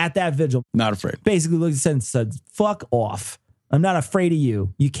there at that vigil, not afraid, basically looked and said, fuck off. I'm not afraid of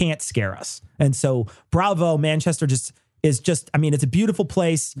you. You can't scare us. And so bravo, Manchester it's a beautiful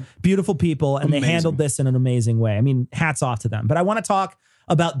place, beautiful people, and they handled this in an amazing way. I mean, hats off to them. But I want to talk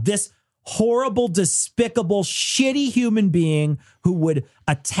about this horrible, despicable, shitty human being who would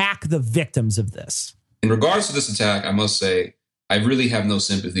attack the victims of this. In regards to this attack, I must say, I really have no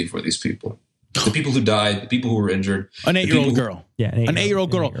sympathy for these people. The people who died, the people who were injured. An 8-year-old girl. Yeah, an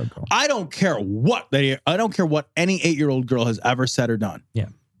 8-year-old girl. I don't care what any 8-year-old girl has ever said or done. Yeah.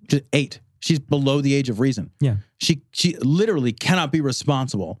 Just 8. She's below the age of reason. Yeah. She literally cannot be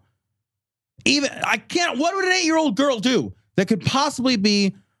responsible. What would an 8-year-old girl do that could possibly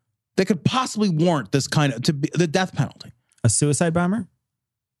warrant this kind of, the death penalty? A suicide bomber?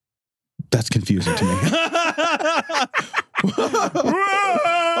 That's confusing to me.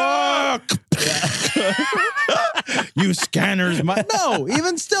 You scanners. No,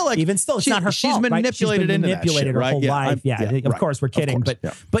 even still, it's not her she's fault. Manipulated right? into manipulated that her shit, whole right? life. Of course, we're kidding.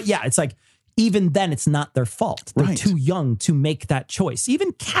 But yeah, it's like, even then, it's not their fault. They're too young to make that choice.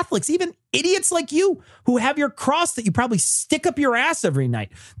 Even Catholics, even idiots like you who have your cross that you probably stick up your ass every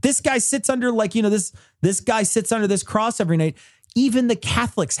night. This guy sits under this guy sits under this cross every night. Even the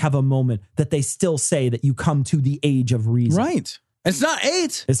Catholics have a moment that they still say that you come to the age of reason. Right. It's not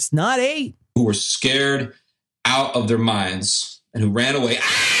 8. It's not 8. Who were scared out of their minds and who ran away.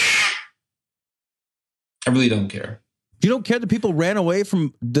 I really don't care. You don't care that people ran away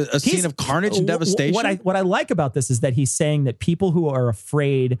from a scene of carnage and devastation? What I like about this is that he's saying that people who are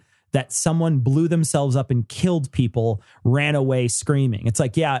afraid that someone blew themselves up and killed people ran away screaming. It's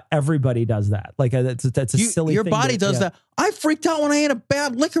like, yeah, everybody does that. Like that's a silly your thing. Your body does that. I freaked out when I ate a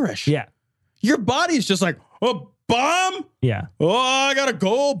bad licorice. Yeah. Your body's just like, oh, bomb. Yeah. Oh, I gotta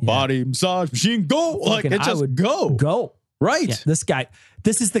go. Body massage machine, go. Like it just go. Right. Yeah,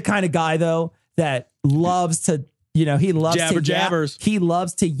 this is the kind of guy though that loves to, he loves to jabbers. He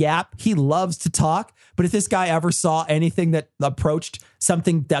loves to yap. He loves to talk. But if this guy ever saw anything that approached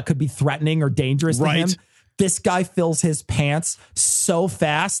something that could be threatening or dangerous to him, this guy fills his pants so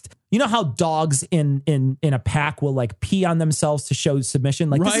fast. You know how dogs in a pack will like pee on themselves to show submission?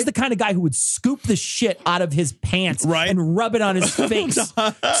 Like this is the kind of guy who would scoop the shit out of his pants and rub it on his face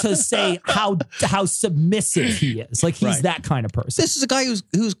to say how submissive he is. Like he's that kind of person. This is a guy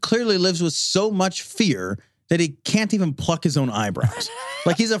who's clearly lives with so much fear that he can't even pluck his own eyebrows.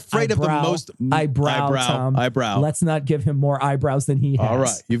 Like he's afraid of the most eyebrow. Let's not give him more eyebrows than he has. All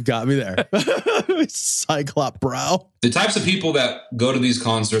right, you've got me there. Cyclop brow. The types of people that go to these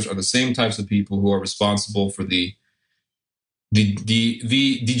concerts are the same types of people who are responsible for the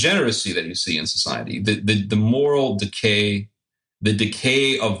degeneracy that you see in society, the moral decay, the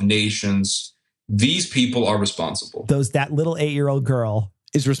decay of nations. These people are responsible. That little 8-year-old girl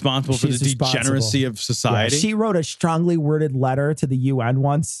is responsible for the degeneracy of society. Yeah, she wrote a strongly worded letter to the UN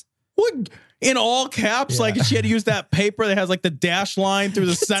once. What? In all caps? Yeah. Like she had to use that paper that has like the dash line through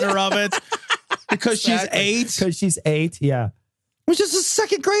the center of it because she's 8? Because she's 8, yeah. Which is a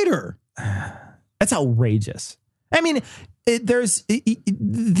second grader. That's outrageous. I mean, there's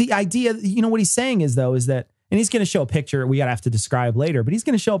the idea, what he's saying is that, and he's going to show a picture, we have to describe later, but he's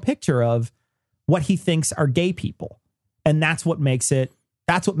going to show a picture of what he thinks are gay people. And that's what makes it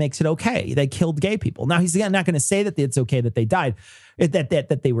okay. They killed gay people. Now he's not going to say that it's okay that they died,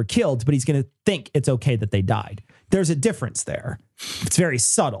 that they were killed, but he's going to think it's okay that they died. There's a difference there. It's very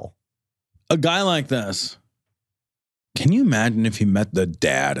subtle. A guy like this, can you imagine if he met the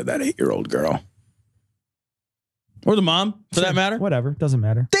dad of that 8-year-old girl? Or the mom, for that matter? Whatever, doesn't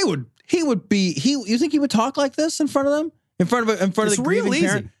matter. You think he would talk like this in front of them? In front of the grieving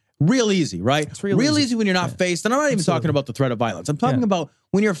parent? Real easy, right? It's real easy when you're not faced. And I'm not even talking about the threat of violence. I'm talking about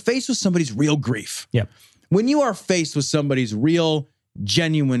when you're faced with somebody's real grief. Yeah. When you are faced with somebody's real,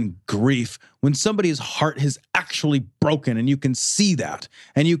 genuine grief, when somebody's heart has actually broken and you can see that,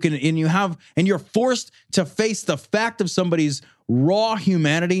 and you're forced to face the fact of somebody's raw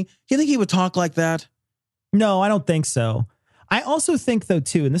humanity, you think he would talk like that? No, I don't think so. I also think, though,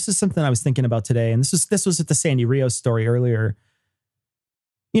 too, and this is something I was thinking about today, and this was at the Sandy Rios story earlier.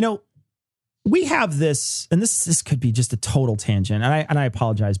 You know, we have this, and this could be just a total tangent, and I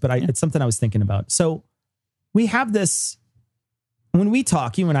apologize, but it's something I was thinking about. So we have this, when we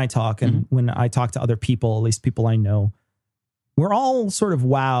talk, you and I talk, and when I talk to other people, at least people I know, we're all sort of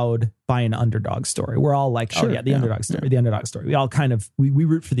wowed by an underdog story. We're all like, the underdog story, the underdog story. We all kind of, we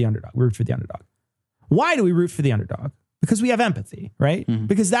root for the underdog. We root for the underdog. Why do we root for the underdog? Because we have empathy, right?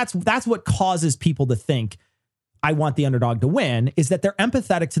 Because that's what causes people to think, I want the underdog to win, is that they're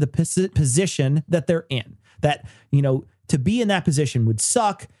empathetic to the position that they're in. That, you know, to be in that position would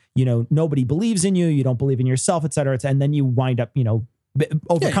suck. You know, nobody believes in you. You don't believe in yourself, et cetera. And then you wind up, you know,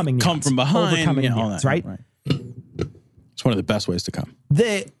 overcoming the come odds. from behind, overcoming all the odds, that, right? It's one of the best ways to come.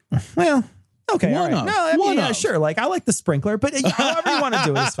 Okay, all right. No, sure. Like, I like the sprinkler, but however you want to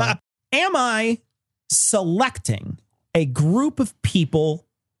do it is fine. Am I selecting a group of people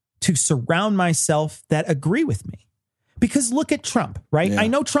to surround myself that agree with me? Because look at Trump, right? Yeah. I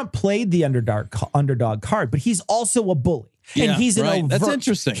know Trump played the underdog card, but he's also a bully. Yeah, and he's an overt, that's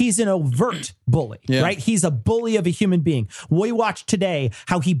interesting. He's an overt bully, right? He's a bully of a human being. We watched today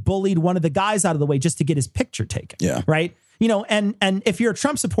how he bullied one of the guys out of the way just to get his picture taken. Yeah. Right. You know, and if you're a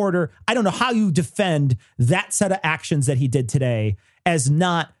Trump supporter, I don't know how you defend that set of actions that he did today as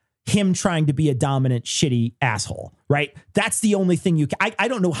not him trying to be a dominant, shitty asshole, right? That's the only thing you can, I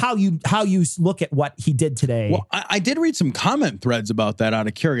don't know how you look at what he did today. Well, I did read some comment threads about that out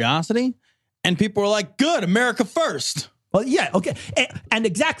of curiosity, and people were like, good, America first. Well, yeah, okay, and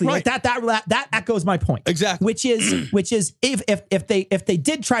exactly right. Like that echoes my point. Exactly, which is if they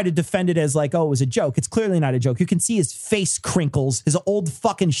did try to defend it as like, oh, it was a joke, it's clearly not a joke. You can see his face crinkles, his old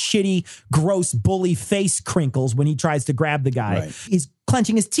fucking shitty, gross bully face crinkles when he tries to grab the guy. Right. He's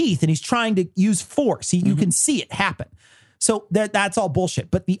clenching his teeth and he's trying to use force. You can see it happen. So that's all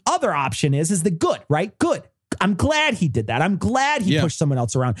bullshit. But the other option is the good, right? Good. I'm glad he did that. I'm glad he pushed someone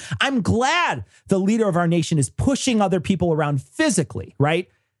else around. I'm glad the leader of our nation is pushing other people around physically, right?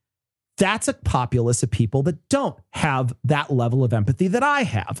 That's a populace of people that don't have that level of empathy that I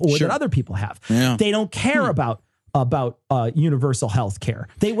have or that other people have. Yeah. They don't care about universal health care.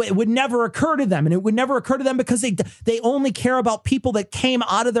 It would never occur to them. And it would never occur to them because they only care about people that came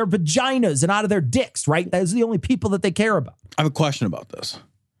out of their vaginas and out of their dicks, right? Those are the only people that they care about. I have a question about this.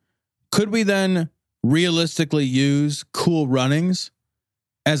 Could we then realistically use Cool Runnings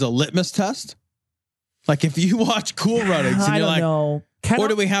as a litmus test? Like if you watch Cool Runnings and you're like, know. Or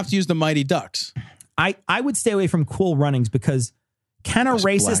do we have to use the Mighty Ducks? I would stay away from Cool Runnings because can a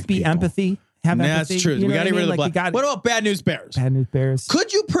racist be empathy? Have empathy? That's true. We got to get rid of the black. What about Bad News Bears? Bad News Bears.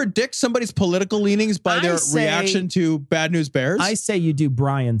 Could you predict somebody's political leanings by their reaction to Bad News Bears? I say you do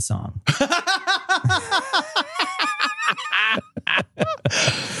Brian's song.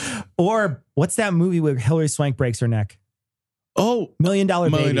 Or what's that movie where Hilary Swank breaks her neck? Oh, $1 Million Baby.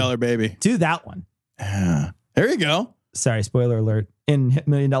 $1 Million Baby. Do that one. Yeah. There you go. Sorry, spoiler alert. In $1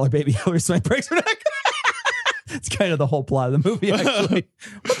 Million Baby, Hilary Swank breaks her neck. It's kind of the whole plot of the movie, actually.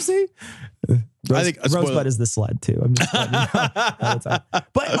 Whoopsie. I think Rosebud is the sled too. I'm just letting you know.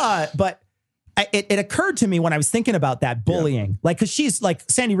 But it occurred to me when I was thinking about that bullying, like, because she's like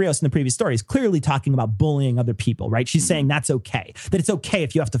Sandy Rios in the previous story is clearly talking about bullying other people, right? She's saying that's okay, that it's okay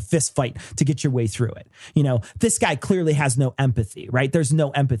if you have to fist fight to get your way through it. You know, this guy clearly has no empathy, right? There's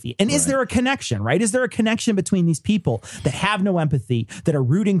no empathy. And is there a connection, right? Is there a connection between these people that have no empathy, that are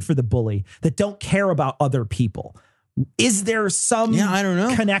rooting for the bully, that don't care about other people? Is there some I don't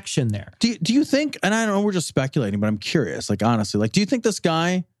know. connection there? Do you think, and I don't know, we're just speculating, but I'm curious, like, honestly, like, do you think this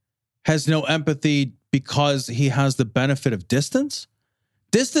guy has no empathy because he has the benefit of distance?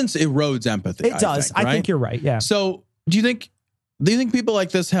 Distance erodes empathy. It does. I think you're right. Yeah. So do you think people like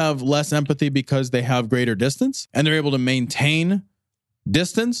this have less empathy because they have greater distance and they're able to maintain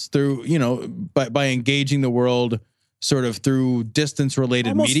distance through, you know, by engaging the world sort of through distance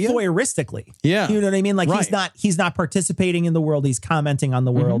related media? Almost voyeuristically. Yeah. You know what I mean? Like he's not participating in the world. He's commenting on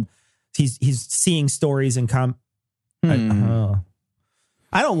the world. He's seeing stories and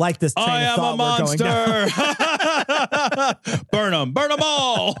I don't like this train of thought we're going down. Burn them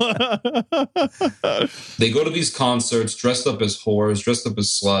all. They go to these concerts dressed up as whores, dressed up as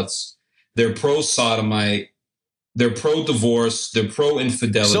sluts. They're pro-sodomite. They're pro-divorce. They're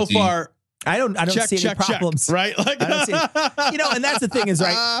pro-infidelity. So far, I don't see any problems. Right? Like, I don't see, and that's the thing is,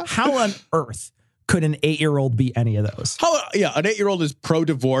 right? How on earth could an 8-year-old be any of those? An 8-year-old is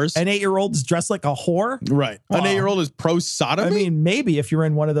pro-divorce. An 8-year-old is dressed like a whore? Right. An Wow. 8-year-old is pro-sodomy? I mean, maybe if you're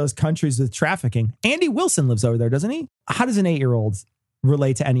in one of those countries with trafficking. Andy Wilson lives over there, doesn't he? How does an 8-year-old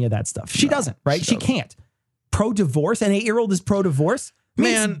relate to any of that stuff? She doesn't, right? She can't. Pro-divorce? An 8-year-old is pro-divorce?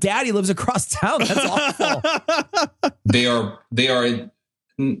 Man, daddy lives across town. That's awful. They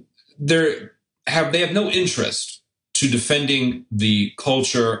have no interest to defending the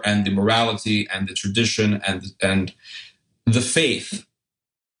culture and the morality and the tradition and the faith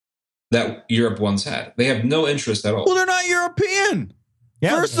that Europe once had. They have no interest at all. Well, they're not European.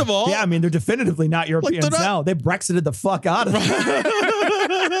 Yeah, First of all. Yeah, I mean, they're definitively not Europeans now. They Brexited the fuck out of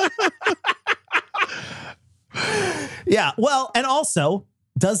it. Yeah, well, and also,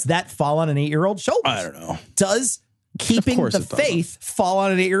 does that fall on an 8-year-old shoulders? I don't know. Does keeping the faith fall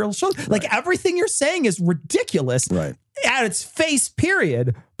on an 8-year-old shoulder? Right. Like, everything you're saying is ridiculous at its face,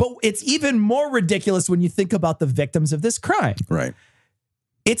 period. But it's even more ridiculous when you think about the victims of this crime. Right.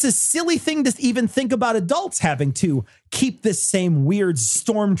 It's a silly thing to even think about adults having to keep this same weird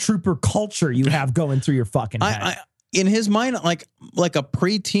stormtrooper culture you have going through your fucking head. In his mind, like a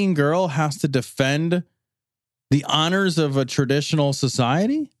preteen girl has to defend the honors of a traditional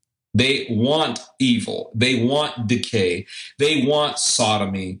society? They want evil. They want decay. They want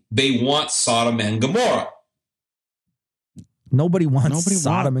sodomy. They want Sodom and Gomorrah. Nobody wants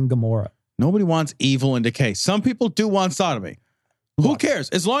Sodom and Gomorrah. Nobody wants evil and decay. Some people do want sodomy. Who cares?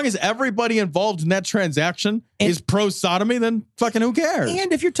 As long as everybody involved in that transaction is pro-sodomy, then fucking who cares?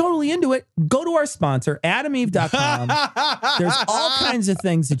 And if you're totally into it, go to our sponsor, AdamEve.com. There's all kinds of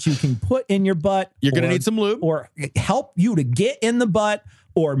things that you can put in your butt. You're going to need some lube. Or help you to get in the butt,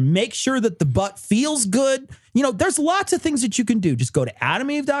 or make sure that the butt feels good. You know, there's lots of things that you can do. Just go to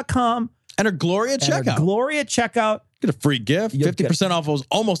AdamEve.com. Enter Gloria at checkout. Gloria at checkout. Get a free gift. 50% off of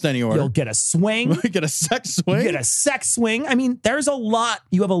almost any order. You'll get a swing. Get a sex swing. You get a sex swing. I mean, there's a lot.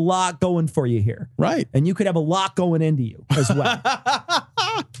 You have a lot going for you here. Right. And you could have a lot going into you as well.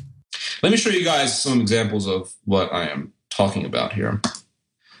 Let me show you guys some examples of what I am talking about here.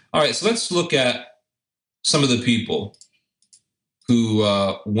 All right, so let's look at some of the people who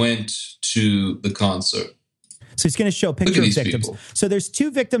went to the concert. So he's going to show a picture of victims. People. So there's 2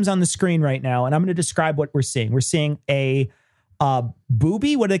 victims on the screen right now, and I'm going to describe what we're seeing. We're seeing a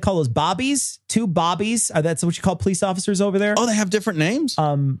boobie. What do they call those? Bobbies? 2 bobbies. That's what you call police officers over there. Oh, they have different names?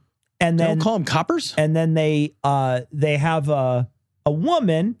 And then they don't call them coppers? And then they have a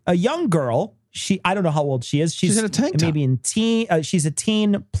woman, a young girl. I don't know how old she is. She's in a tank top. Maybe in teen. She's a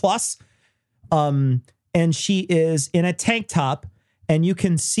teen plus. And she is in a tank top. And you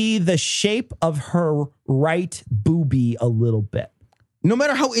can see the shape of her right boobie a little bit. No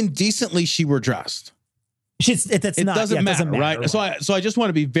matter how indecently she were dressed. It doesn't matter, right? So I just want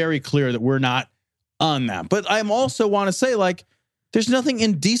to be very clear that we're not on that. But I also want to say, like, there's nothing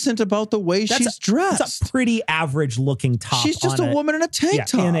indecent about the way she's dressed. It's a pretty average looking top. She's just a woman in a tank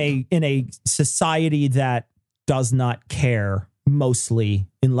top. In a society that does not care, mostly,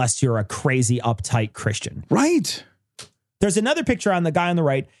 unless you're a crazy uptight Christian. Right. There's another picture on the guy on the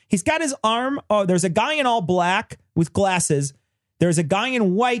right. He's got his arm. Oh, there's a guy in all black with glasses. There's a guy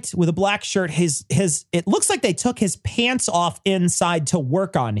in white with a black shirt. It looks like they took his pants off inside to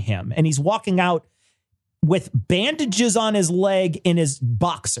work on him. And he's walking out with bandages on his leg in his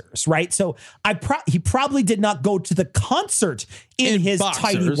boxers, right? So he probably did not go to the concert in his boxers,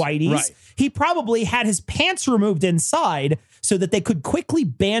 tidy whities. Right. He probably had his pants removed inside so that they could quickly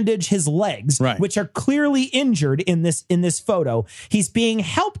bandage his legs, which are clearly injured in this photo. He's being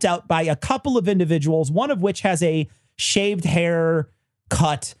helped out by a couple of individuals, one of which has a shaved hair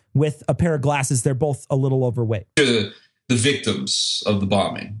cut with a pair of glasses. They're both a little overweight. The victims of the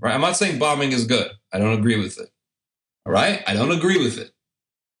bombing, right? I'm not saying bombing is good. I don't agree with it. All right? I don't agree with it.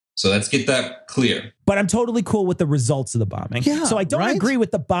 So let's get that clear. But I'm totally cool with the results of the bombing. Yeah, so I don't agree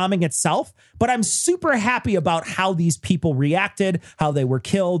with the bombing itself, but I'm super happy about how these people reacted, how they were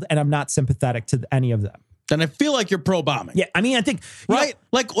killed, and I'm not sympathetic to any of them. Then I feel like you're pro-bombing. Yeah, I mean, I think... Right?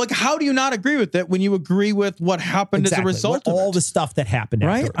 Like, how do you not agree with it when you agree with what happened as a result of all the stuff that happened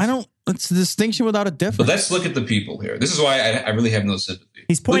afterwards? Right? It's a distinction without a difference. But let's look at the people here. This is why I really have no sympathy.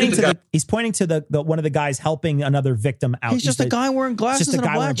 He's pointing to the one of the guys helping another victim out. He's just a guy wearing glasses and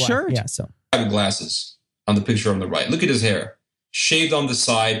a black shirt. Yeah, so... Glasses on the picture on the right. Look at his hair. Shaved on the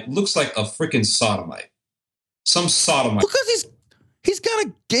side. Looks like a freaking sodomite. Some sodomite. Because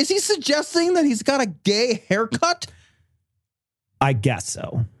is he suggesting that he's got a gay haircut? I guess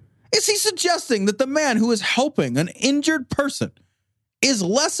so. Is he suggesting that the man who is helping an injured person is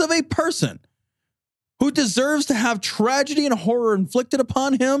less of a person who deserves to have tragedy and horror inflicted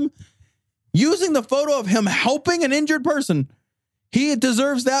upon him using the photo of him helping an injured person. He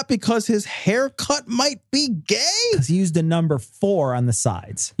deserves that because his haircut might be gay? Because he used a number 4 on the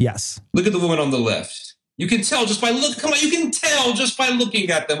sides. Yes. Look at the woman on the left. You can tell just by you can tell just by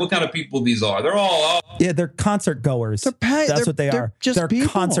looking at them what kind of people these are. They're all Yeah, they're concert goers. That's what they are. They're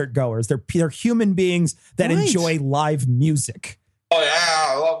concert goers. They're human beings that enjoy live music. Oh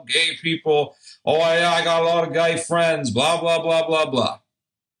yeah, I love gay people. Oh yeah, I got a lot of gay friends. Blah blah blah blah blah.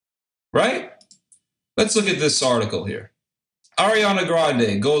 Right? Let's look at this article here. Ariana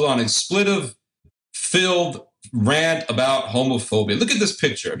Grande goes on expletive-filled rant about homophobia. Look at this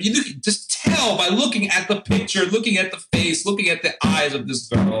picture. You can just tell by looking at the picture, looking at the face, looking at the eyes of this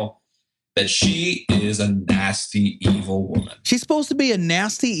girl that she is a nasty, evil woman. She's supposed to be a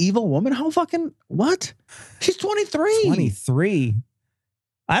nasty, evil woman? How fucking, what? She's 23. 23.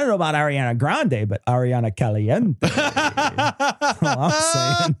 I don't know about Ariana Grande, but Ariana Caliente. All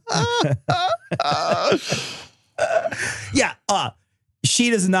I'm saying. Yeah, she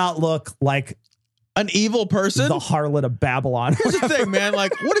does not look like an evil person. The harlot of Babylon. Here's the thing, man.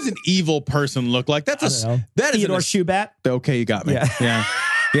 Like, what does an evil person look like? That is Theodore Shubat. Okay, you got me.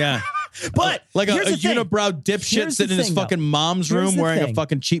 Yeah. But like a unibrow dipshit sitting in his fucking mom's room wearing a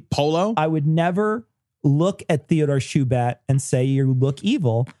fucking cheap polo. I would never look at Theodore Shubat and say you look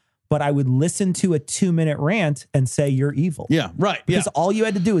evil, but I would listen to a 2-minute rant and say you're evil. Yeah, right. Because all you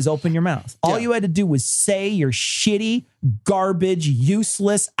had to do was open your mouth. All you had to do was say your shitty, garbage,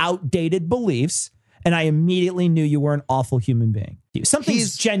 useless, outdated beliefs, and I immediately knew you were an awful human being.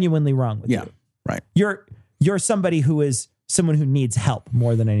 Something's genuinely wrong with you. Right. You're somebody who is someone who needs help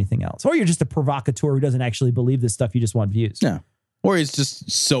more than anything else. Or you're just a provocateur who doesn't actually believe this stuff. You just want views. Yeah. Or he's just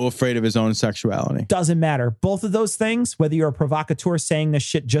so afraid of his own sexuality. Doesn't matter. Both of those things, whether you're a provocateur saying this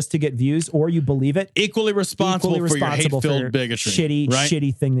shit just to get views or you believe it, equally responsible for your hate-filled bigotry.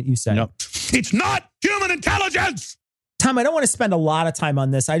 Shitty thing that you said. Yep. It's not human intelligence. Tom, I don't want to spend a lot of time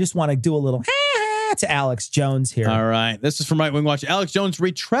on this. I just want to do a little to Alex Jones here. All right. This is from Right Wing Watch. Alex Jones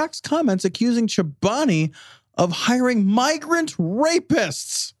retracts comments accusing Chobani of hiring migrant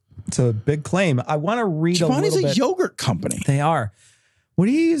rapists. It's a big claim. I want to read a little bit. Chobani's a yogurt company. They are. What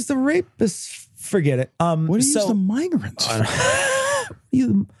do you use the rapists? Forget it. What do you use the migrants for?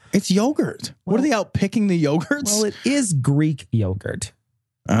 It's yogurt. Well, what are they out picking the yogurts? Well, it is Greek yogurt.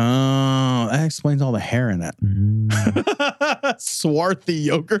 Oh, that explains all the hair in it. Swarthy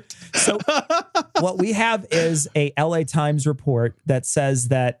yogurt. So what we have is a LA Times report that says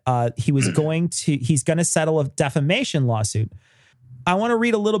that he's going to settle a defamation lawsuit. I want to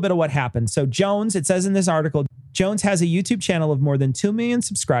read a little bit of what happened. So Jones, it says in this article, Jones has a YouTube channel of more than 2 million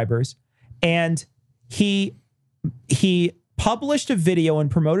subscribers, and he published a video and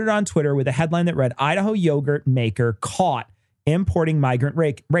promoted on Twitter with a headline that read, Idaho yogurt maker caught importing migrant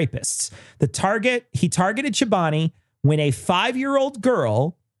rapists. He targeted Chobani when a 5-year-old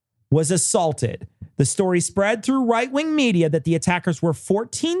girl was assaulted. The story spread through right-wing media that the attackers were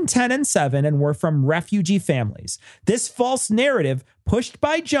 14, 10, and 7 and were from refugee families. This false narrative pushed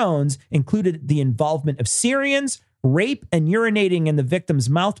by Jones included the involvement of Syrians, rape, and urinating in the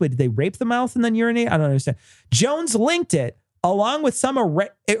victim's mouth. Wait, did they rape the mouth and then urinate? I don't understand. Jones linked it, along with some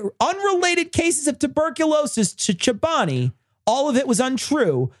unrelated cases of tuberculosis, to Chobani. All of it was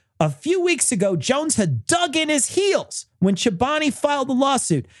untrue. A few weeks ago, Jones had dug in his heels when Chobani filed the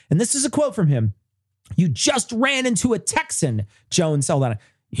lawsuit. And this is a quote from him. You just ran into a Texan, Jones. Hold on.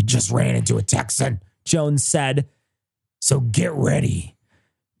 You just ran into a Texan, Jones said. So get ready,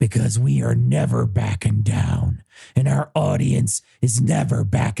 because we are never backing down, and our audience is never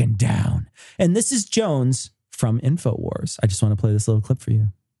backing down. And this is Jones from InfoWars. I just want to play this little clip for you.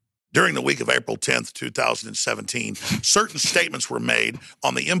 During the week of April 10th, 2017, certain statements were made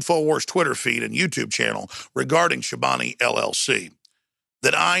on the InfoWars Twitter feed and YouTube channel regarding Chobani LLC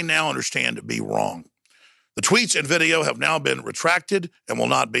that I now understand to be wrong. The tweets and video have now been retracted and will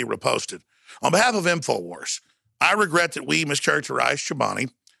not be reposted. On behalf of InfoWars, I regret that we mischaracterized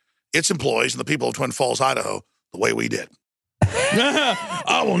Chobani, its employees, and the people of Twin Falls, Idaho, the way we did.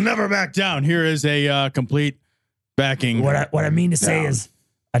 I will never back down. Here is a complete backing. What I mean to say is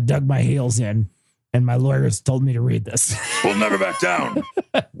I dug my heels in, and my lawyers told me to read this. We'll never back down.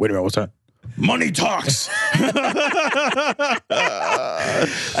 Wait a minute, what's that? Money talks.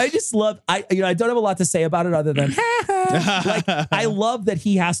 I just love, I don't have a lot to say about it other than, like, I love that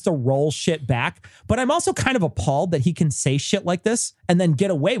he has to roll shit back, but I'm also kind of appalled that he can say shit like this and then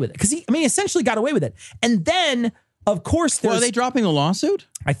get away with it. Because he essentially got away with it. And then, of course, are they dropping the lawsuit?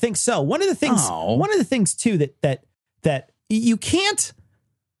 I think so. One of the things too, that you can't,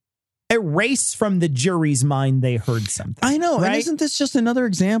 erase from the jury's mind they heard something. I know. Right? And isn't this just another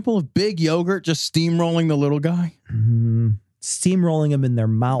example of big yogurt just steamrolling the little guy? Steamrolling them in their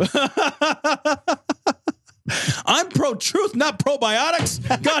mouth. I'm pro-truth, not probiotics.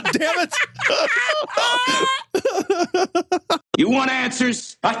 God damn it. You want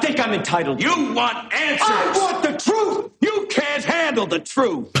answers? I think I'm entitled. You want answers? I want the truth. You can't handle the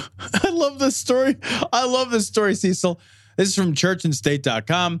truth. I love this story. Cecil. This is from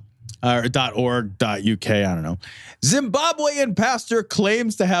churchandstate.com or .org.uk. I don't know. Zimbabwean pastor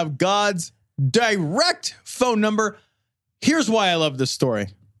claims to have God's direct phone number. Here's why I love this story.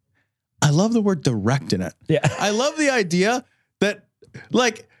 I love the word direct in it. Yeah. I love the idea that,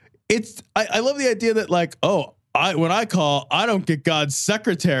 like, I love the idea that, like, when I call, I don't get God's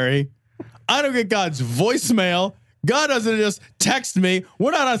secretary. I don't get God's voicemail. God doesn't just text me. We're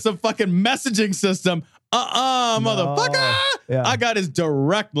not on some fucking messaging system. Motherfucker. Yeah. I got his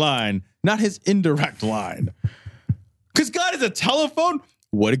direct line, not his indirect line. Because God is a telephone.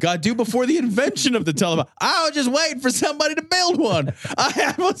 What did God do before the invention of the telephone? I was just waiting for somebody to build one. I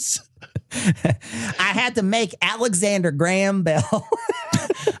had to make Alexander Graham Bell.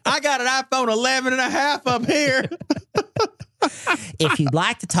 I got an iPhone 11 and a half up here. If you'd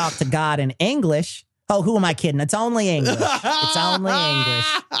like to talk to God in English, who am I kidding? It's only English. It's only English.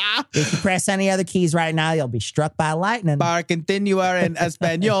 If you press any other keys right now, you'll be struck by lightning. Para continuar en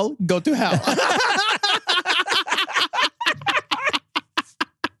español, go to hell.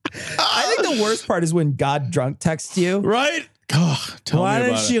 I think the worst part is when God drunk texts you. Right? Oh, Why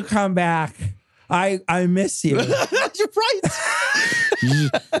don't you come back? I miss you. You're right. You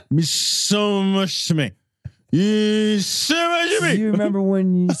miss so much to me. You so much to me. Do you remember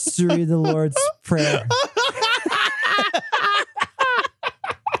when you used to read the Lord's Prayer?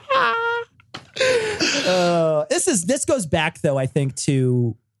 This goes back, though, I think,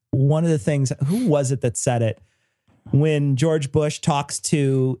 to one of the things. Who was it that said it? When George Bush talks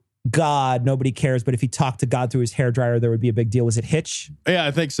to God, nobody cares. But if he talked to God through his hairdryer, there would be a big deal. Was it Hitch? Yeah,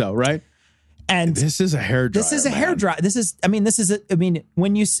 I think so. Right. And this is a hairdryer. This is a hairdryer.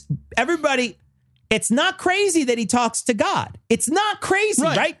 Everybody, it's not crazy that he talks to God. It's not crazy,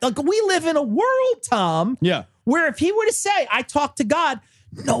 right? Like, we live in a world, Tom. Yeah. Where if he were to say, I talk to God,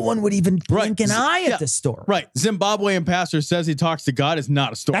 no one would even blink an eye at the story. Right. Zimbabwean pastor says he talks to God is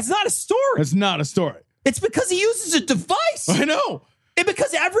not a story. That's not a story. It's not a story. It's because he uses a device. I know. And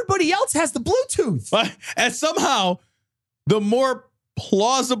because everybody else has the Bluetooth. And somehow, the more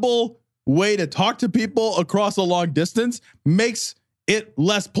plausible way to talk to people across a long distance makes it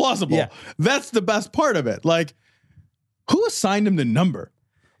less plausible. Yeah. That's the best part of it. Like, who assigned him the number?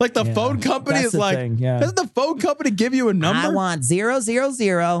 Like, the phone company is like, doesn't the phone company give you a number? I want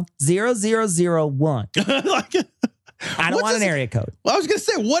 0000001. I don't want an area code. Well, I was going to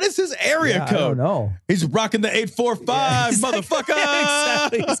say, what is his area code? I don't know. He's rocking the 845, motherfucker.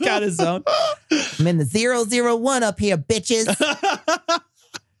 Exactly. He's got his own. I'm in the 001 up here, bitches.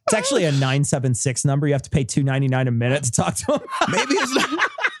 It's actually a 976 number. You have to pay $2.99 a minute to talk to him. Maybe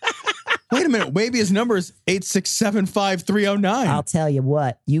wait a minute. Maybe his number is 8675309. I'll tell you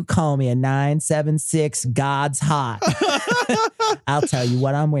what. You call me a 976 God's hot. I'll tell you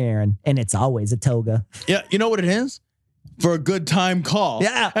what I'm wearing. And it's always a toga. Yeah. You know what it is? For a good time call.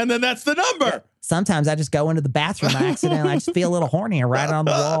 Yeah. And then that's the number. Yeah. Sometimes I just go into the bathroom accidentally. I just feel a little horny right on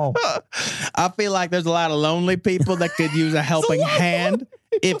the wall. I feel like there's a lot of lonely people that could use a helping hand,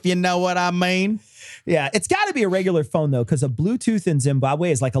 if you know what I mean. Yeah, it's got to be a regular phone, though, because a Bluetooth in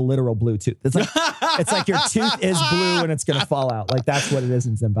Zimbabwe is like a literal Bluetooth. It's like your tooth is blue and it's going to fall out. Like, that's what it is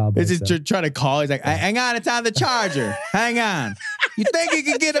in Zimbabwe. Is he trying to call? He's like, hang on, it's on the charger. Hang on. You think you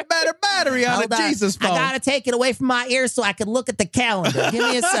could get a better battery on Hold a on. Jesus phone? I got to take it away from my ear so I can look at the calendar. Give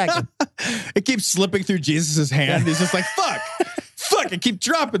me a second. It keeps slipping through Jesus's hand. He's just like, fuck, I keep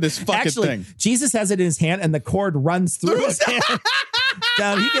dropping this fucking thing. Jesus has it in his hand and the cord runs through his hand.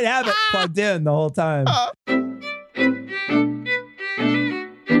 Down, he could have it plugged in the whole time.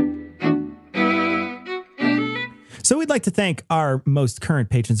 So we'd like to thank our most current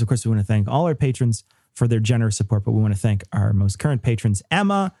patrons. Of course, we want to thank all our patrons for their generous support, but we want to thank our most current patrons,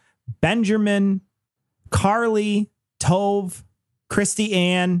 Emma, Benjamin, Carly, Tove, Christy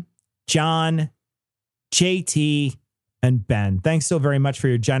Ann, John, JT, and Ben. Thanks so very much for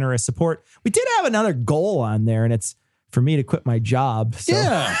your generous support. We did have another goal on there, and it's for me to quit my job. So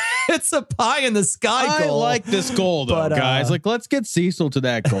Yeah. it's a pie in the sky goal. I like this goal, though, guys. Like, let's get Cecil to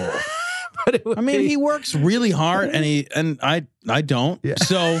that goal. I mean, he works really hard, and I don't. Yeah.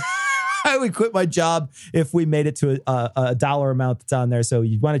 So I would quit my job if we made it to a dollar amount that's on there. So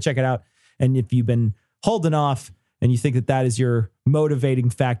you want to check it out. And if you've been holding off and you think that is your motivating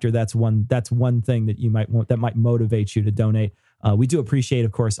factor. That's one thing that that might motivate you to donate. We do appreciate,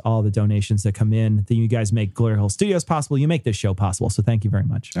 of course, all the donations that come in. That you guys make Glory Hole Studios possible. You make this show possible. So thank you very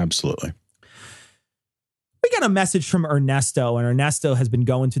much. Absolutely. We got a message from Ernesto, and Ernesto has been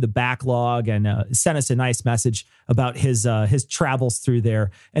going through the backlog and sent us a nice message about his travels through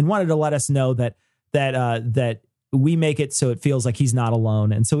there, and wanted to let us know that we make it so it feels like he's not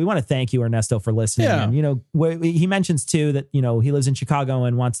alone. And so we want to thank you, Ernesto, for listening. Yeah. And, he mentions too that, he lives in Chicago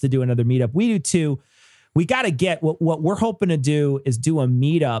and wants to do another meetup. We do too. We got to get what we're hoping to do is do a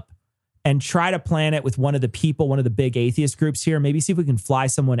meetup and try to plan it with one of the big atheist groups here. Maybe see if we can fly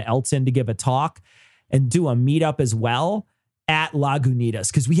someone else in to give a talk and do a meetup as well at Lagunitas,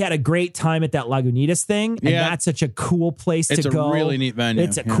 because we had a great time at that Lagunitas thing, and that's such a cool place to go. It's a really neat venue.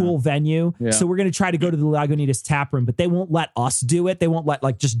 It's a cool venue. Yeah. So we're going to try to go to the Lagunitas tap room, but they won't let us do it. They won't let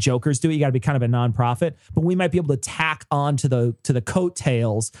like just jokers do it. You got to be kind of a nonprofit, but we might be able to tack on to the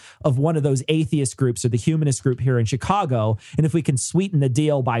coattails of one of those atheist groups or the humanist group here in Chicago. And if we can sweeten the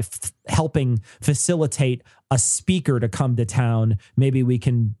deal by helping facilitate a speaker to come to town, maybe we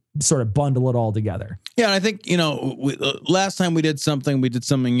can sort of bundle it all together. Yeah, and I think, last time we did something,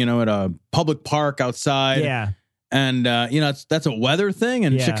 at a public park outside. Yeah. And, that's a weather thing.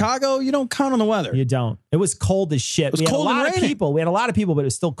 In Chicago, you don't count on the weather. You don't. It was cold as shit. We had a lot of people. We had a lot of people, but it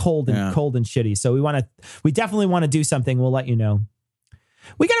was still cold and shitty. So we definitely want to do something. We'll let you know.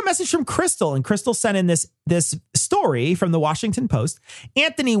 We got a message from Crystal, and Crystal sent in this story from the Washington Post.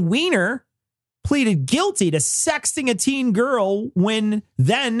 Anthony Weiner pleaded guilty to sexting a teen girl when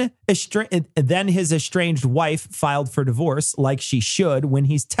then his estranged wife filed for divorce, like she should, when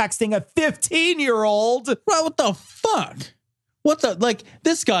he's texting a 15-year-old. Well, what the fuck?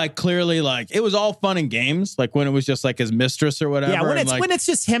 This guy clearly, it was all fun and games, when it was just his mistress or whatever. Yeah, when it's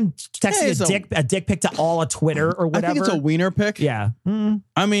just him texting a dick pic to all of Twitter or whatever. I think it's a wiener pic. Yeah.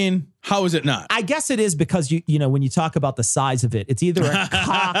 I mean, how is it not? I guess it is, because you know when you talk about the size of it, it's either a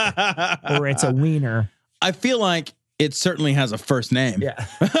cock or it's a wiener. I feel like it certainly has a first name. Yeah.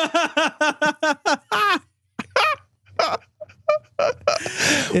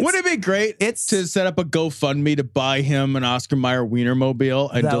 Wouldn't it be great to set up a GoFundMe to buy him an Oscar Mayer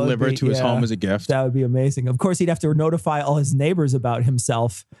Wienermobile and deliver it to his home as a gift? That would be amazing. Of course, he'd have to notify all his neighbors about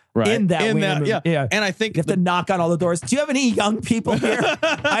himself in that Wienermobile. Yeah. And I think you have to knock on all the doors. Do you have any young people here?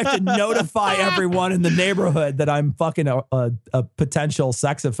 I have to notify everyone in the neighborhood that I'm fucking a potential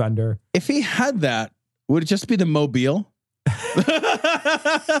sex offender. If he had that, would it just be the Mobile? Just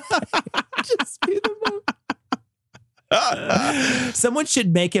be the Mobile. Someone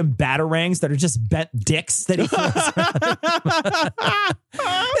should make him batarangs that are just bent dicks that he throws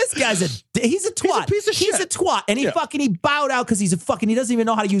This guy's he's a twat. He's a twat. And he bowed out because he doesn't even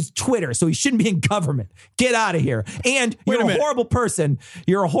know how to use Twitter. So he shouldn't be in government. Get out of here. And you're a horrible person.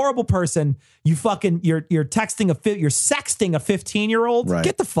 You're a horrible person. You're sexting a 15-year-old. Right.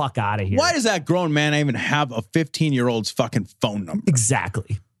 Get the fuck out of here. Why does that grown man even have a 15-year-old's fucking phone number?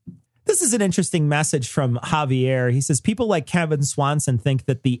 Exactly. This is an interesting message from Javier. He says, people like Kevin Swanson think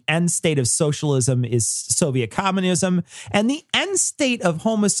that the end state of socialism is Soviet communism, and the end state of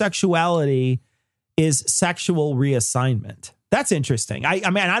homosexuality is sexual reassignment. That's interesting. I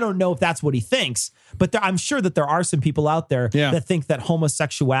mean, I don't know if that's what he thinks, but I'm sure that there are some people out there that think that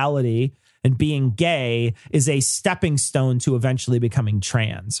homosexuality and being gay is a stepping stone to eventually becoming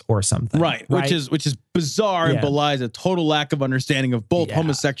trans or something. Right. Which is bizarre and belies a total lack of understanding of both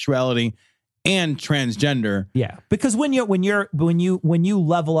homosexuality and transgender. Yeah. Because when you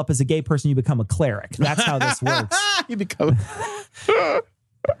level up as a gay person, you become a cleric. That's how this works. You become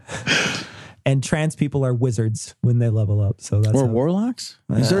And trans people are wizards when they level up. So that's warlocks?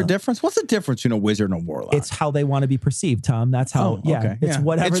 Is there a difference? What's the difference between a wizard and a warlock? It's how they want to be perceived, Tom. That's how. Okay. It's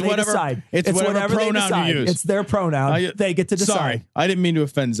whatever they decide. It's whatever pronoun you use. It's their pronoun. They get to decide. Sorry, I didn't mean to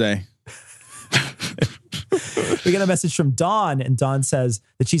offend Zay. We get a message from Dawn, and Dawn says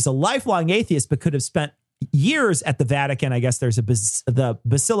that she's a lifelong atheist, but could have spent years at the Vatican. I guess there's the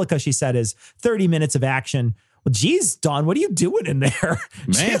basilica, she said, is 30 minutes of action. Well, geez, Dawn, what are you doing in there?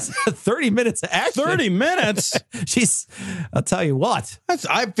 Man, 30 minutes of action. 30 minutes? I'll tell you what.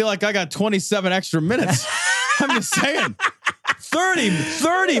 I feel like I got 27 extra minutes. I'm just saying.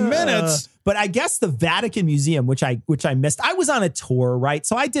 30 minutes. But I guess the Vatican Museum, which I missed. I was on a tour, right?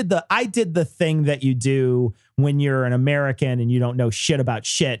 So I did the thing that you do when you're an American and you don't know shit about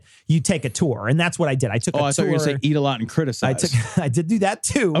shit. You take a tour, and that's what I did. I took a tour. I thought you were going to say eat a lot and criticize. I did do that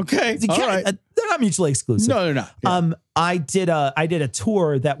too. Okay, all right. They're not mutually exclusive. No, they're not. Yeah. I did a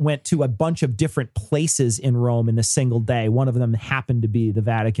tour that went to a bunch of different places in Rome in a single day. One of them happened to be the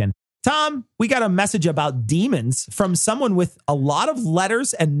Vatican. Tom, we got a message about demons from someone with a lot of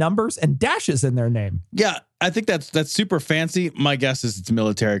letters and numbers and dashes in their name. Yeah, I think that's super fancy. My guess is it's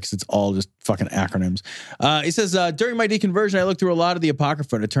military because it's all just fucking acronyms. He says, during my deconversion, I looked through a lot of the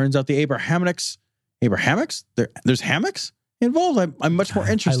Apocrypha, and it turns out the Abrahamics? There's hammocks involved? I'm much more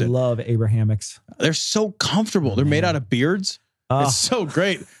interested. I love Abrahamics. They're so comfortable. They're made out of beards. It's so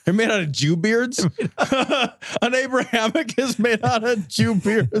great. They're made out of Jew beards. An Abrahamic is made out of Jew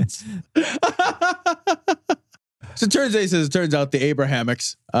beards. So it turns out the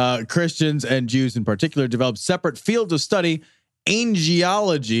Abrahamics, Christians and Jews in particular, developed separate fields of study,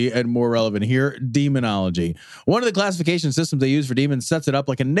 angelology, and more relevant here, demonology. One of the classification systems they use for demons sets it up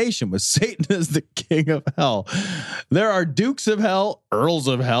like a nation with Satan as the king of hell. There are dukes of hell, earls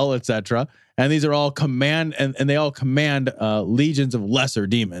of hell, etc., and these are all command legions of lesser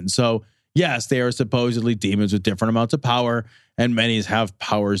demons. So yes, they are supposedly demons with different amounts of power, and many have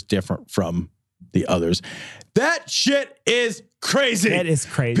powers different from the others. That shit is crazy. That is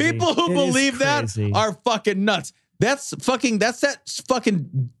crazy. People who believe that are fucking nuts. That's that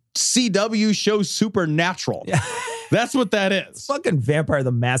fucking CW show Supernatural. Yeah. That's what that is. Fucking Vampire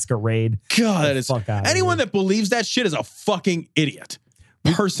the Masquerade. God, that is. Anyone that believes that shit is a fucking idiot.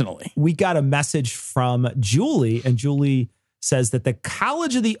 Personally, we got a message from Julie, and Julie says that the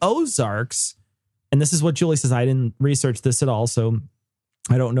College of the Ozarks, and this is what Julie says. I didn't research this at all, so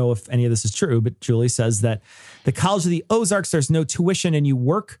I don't know if any of this is true, but Julie says that the College of the Ozarks, there's no tuition and you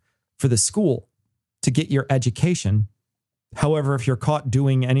work for the school to get your education. However, if you're caught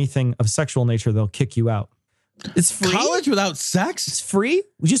doing anything of sexual nature, they'll kick you out. It's free. College without sex? It's free.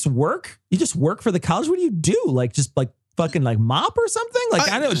 You just work. You just work for the college. What do you do? Like, just like fucking like mop or something?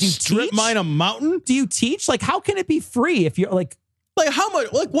 Like, I don't know. Do you strip mine a mountain? Do you teach? Like, how can it be free if you're like how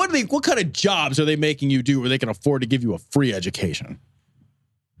much, like, what kind of jobs are they making you do where they can afford to give you a free education?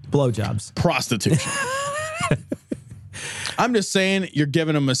 Blowjobs. Prostitution. I'm just saying, you're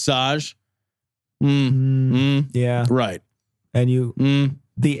giving a massage. Yeah. Right. And you,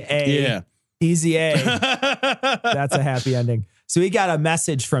 the A. Yeah. Easy A. That's a happy ending. So we got a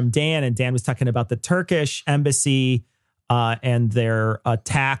message from Dan, and Dan was talking about the Turkish embassy and their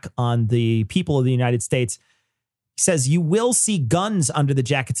attack on the people of the United States. He says, you will see guns under the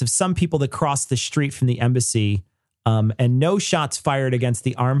jackets of some people that cross the street from the embassy, and no shots fired against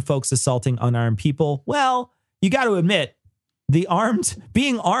the armed folks assaulting unarmed people. Well, you got to admit,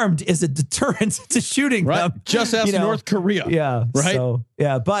 being armed is a deterrent to shooting them. Just as North Korea. Yeah. Right. So,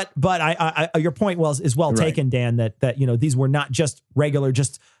 yeah. But I your point is well taken, Dan, that these were not just regular,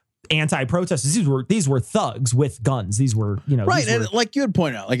 just anti-protesters. These were thugs with guns. These were, right. And like you had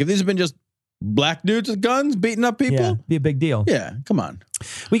pointed out, like if these had been just black dudes with guns beating up people, yeah, be a big deal. Yeah. Come on.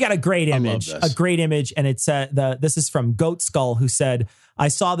 We got a great image, and it's this is from Goat Skull, who said, I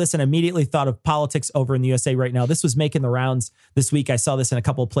saw this and immediately thought of politics over in the USA right now. This was making the rounds this week. I saw this in a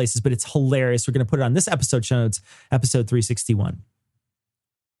couple of places, but it's hilarious. We're going to put it on this episode show notes, episode 361.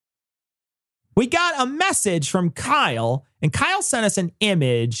 We got a message from Kyle, and Kyle sent us an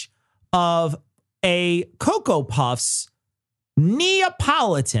image of a Cocoa Puffs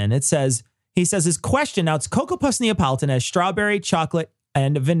Neapolitan. He says his question, now it's Cocoa Puffs Neapolitan, has strawberry, chocolate,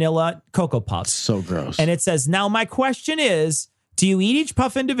 and vanilla Cocoa Puffs. So gross. And it says, now my question is, do you eat each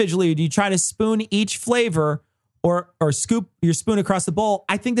puff individually, or do you try to spoon each flavor or scoop your spoon across the bowl?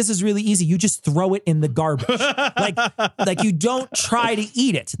 I think this is really easy. You just throw it in the garbage. like you don't try to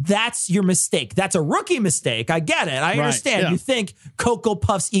eat it. That's your mistake. That's a rookie mistake. I get it. I understand. Yeah. You think Cocoa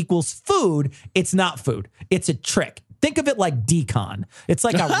Puffs equals food. It's not food. It's a trick. Think of it like decon. It's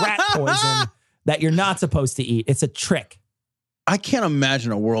like a rat poison that you're not supposed to eat. It's a trick. I can't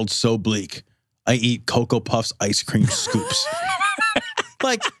imagine a world so bleak. I eat Cocoa Puffs ice cream scoops.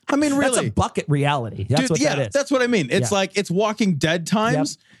 Like, I mean, really. That's a bucket reality. That's what that is. That's what I mean. It's like, it's Walking Dead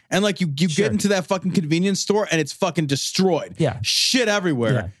times. Yep. And like you get into that fucking convenience store and it's fucking destroyed. Yeah. Shit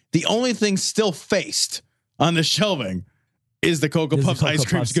everywhere. Yeah. The only thing still faced on the shelving is the Cocoa Puffs ice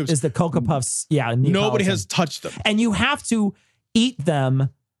cream scoops. Is the Cocoa Puffs, Neapolitan. Nobody has touched them. And you have to eat them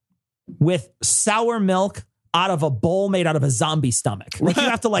with sour milk out of a bowl made out of a zombie stomach. Like you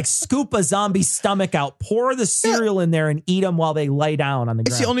have to like scoop a zombie stomach out, pour the cereal in there, and eat them while they lay down on the ground.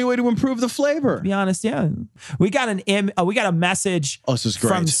 It's the only way to improve the flavor. To be honest, yeah. We got a message. Oh, this is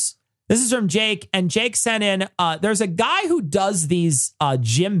great. This is from Jake, and Jake sent in. There's a guy who does these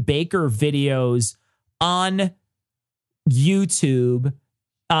Jim Baker videos on YouTube.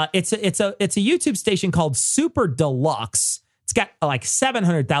 It's a YouTube station called Super Deluxe. It's got like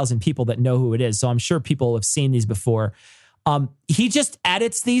 700,000 people that know who it is. So I'm sure people have seen these before. He just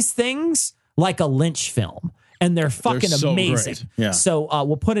edits these things like a Lynch film. and they're fucking so amazing. great. Yeah. So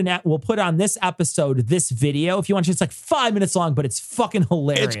we'll put on this episode this video if you want to. It's like 5 minutes long, but it's fucking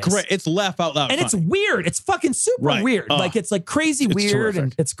hilarious. It's great. It's laugh out loud. And funny. it's weird. It's fucking super weird. Like it's like crazy weird,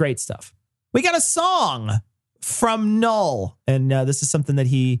 and it's great stuff. We got a song from Null, and this is something that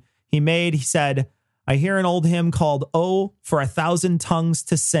he made. He said, "I hear an old hymn called 'Oh, for 1,000 tongues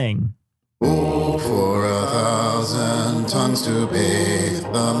to sing.'" Oh, for 1,000 tongues to be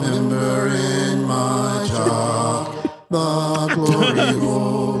the member in my chalk, the glory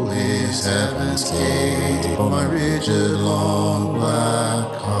holy heaven's gate, for my rigid long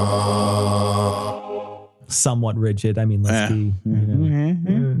black cock. Somewhat rigid. I mean, let's be.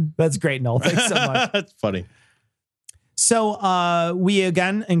 That's great, Noel. Thanks so much. That's funny. So we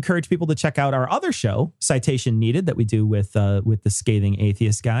again encourage people to check out our other show, Citation Needed, that we do with the Scathing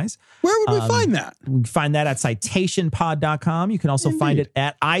Atheist guys. Where would we find that? We can find that at citationpod.com. You can also find it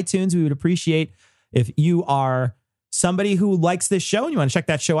at iTunes. We would appreciate if you are somebody who likes this show and you want to check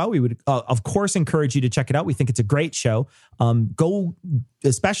that show out. We would, of course, encourage you to check it out. We think it's a great show. Go,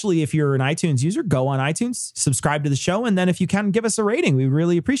 especially if you're an iTunes user, go on iTunes, subscribe to the show, and then if you can, give us a rating. We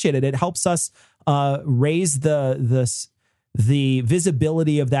really appreciate it. It helps us raise the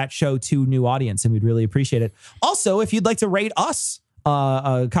visibility of that show to new audience, and we'd really appreciate it. Also, if you'd like to rate us,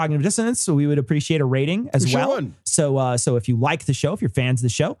 Cognitive Dissonance, so we would appreciate a rating as well. Sure. So if you like the show, if you're fans of the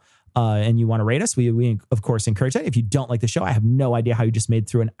show, and you want to rate us, we of course encourage that. If you don't like the show, I have no idea how you just made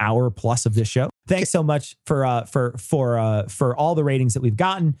through an hour plus of this show. Thanks so much for all the ratings that we've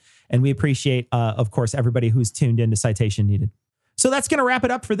gotten, and we appreciate, of course, everybody who's tuned in to Citation Needed. So that's going to wrap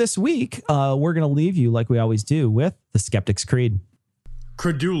it up for this week. We're going to leave you like we always do with the Skeptic's Creed.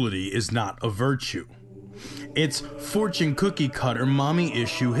 Credulity is not a virtue. It's fortune cookie cutter, mommy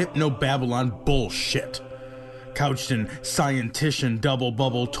issue, hypno-Babylon bullshit. Couched in scientician, double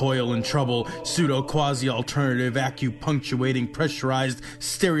bubble, toil and trouble, pseudo quasi alternative, acupunctuating, pressurized,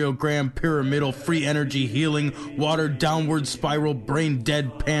 stereogram, pyramidal, free energy healing, watered downward spiral, brain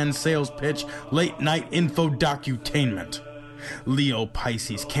dead pan sales pitch, late night info docutainment. Leo,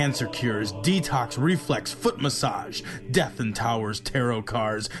 Pisces, cancer cures, detox, reflex, foot massage, death and towers, tarot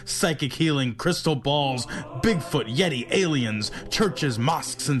cards, psychic healing, crystal balls, Bigfoot, Yeti, aliens, churches,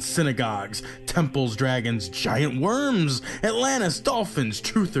 mosques and synagogues, temples, dragons, giant worms, Atlantis, dolphins,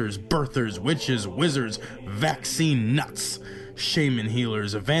 truthers, birthers, witches, wizards, vaccine nuts, shaman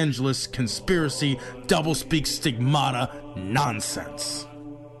healers, evangelists, conspiracy, doublespeak, stigmata, nonsense.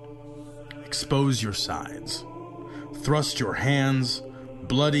 Expose your sides. Thrust your hands,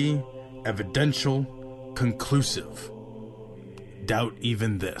 bloody, evidential, conclusive. Doubt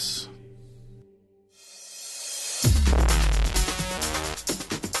even this.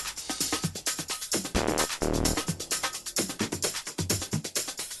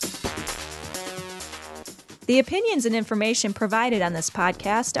 The opinions and information provided on this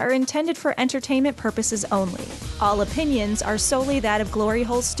podcast are intended for entertainment purposes only. All opinions are solely that of Glory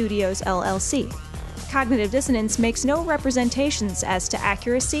Hole Studios, LLC. Cognitive Dissonance makes no representations as to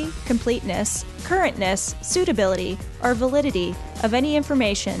accuracy, completeness, currentness, suitability, or validity of any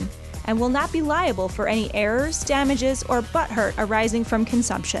information, and will not be liable for any errors, damages, or butthurt arising from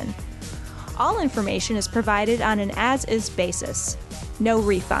consumption. All information is provided on an as-is basis. No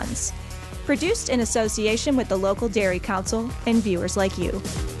refunds. Produced in association with the local Dairy Council and viewers like you.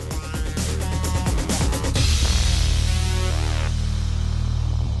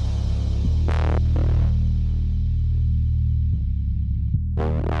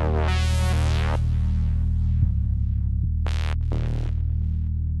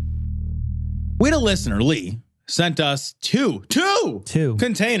 We had a listener, Lee, sent us two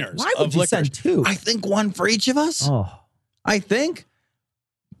containers. Why would of you licorice. send two? I think one for each of us. Oh, I think.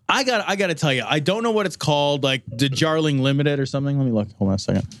 I got to tell you, I don't know what it's called, like the Jarling Limited or something. Let me look. Hold on a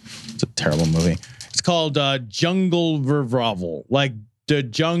second. It's a terrible movie. It's called Jungle Vervravel, like the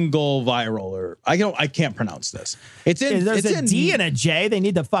Jungle Viral, or I can't pronounce this. It's in. There's it's a in, D and a J. They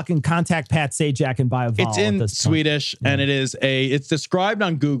need to fucking contact Pat Sajak and buy a Vol. It's in Swedish, and it's described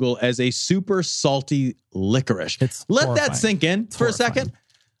on Google as a super salty licorice. Let horrifying. that sink in for a second.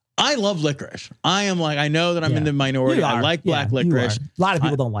 I love licorice. I am like, I know that I'm in the minority. I like black licorice. A lot of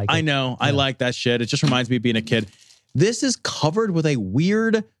people don't like it. I know. I like that shit. It just reminds me of being a kid. This is covered with a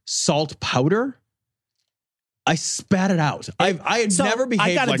weird salt powder. I spat it out. I had never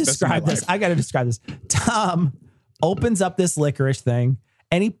behaved like this in my life. I got to describe this. Tom opens up this licorice thing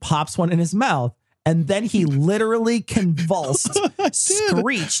and he pops one in his mouth. And then he literally convulsed,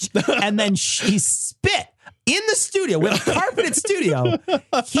 screeched, and then he spit in the studio, with a carpeted studio,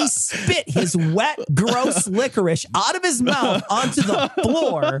 he spit his wet, gross licorice out of his mouth onto the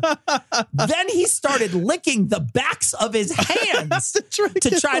floor. Then he started licking the backs of his hands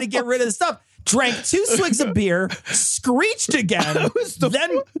to try to get rid of the stuff. Drank 2 swigs of beer, screeched again,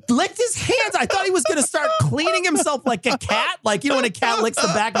 then licked his hands. I thought he was going to start cleaning himself like a cat. Like, you know, when a cat licks the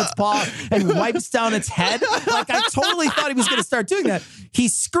back of its paw and wipes down its head. Like, I totally thought he was going to start doing that. He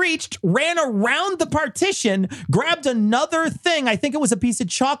screeched, ran around the partition, grabbed another thing. I think it was a piece of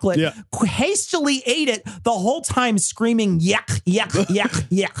chocolate, hastily ate it the whole time screaming, yuck, yuck, yuck,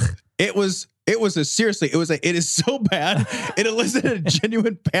 yuck. It is so bad. It elicited a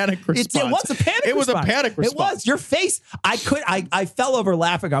genuine panic response. It was a panic response. It was a panic response. It was. Your face, I fell over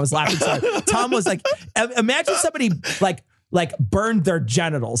laughing. I was laughing. Sorry. Tom was like, imagine somebody like burned their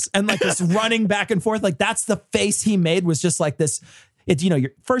genitals and like was running back and forth. Like that's the face he made, was just like this. It's, you know,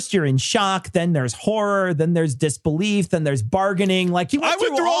 you're in shock, then there's horror, then there's disbelief, then there's bargaining. Like I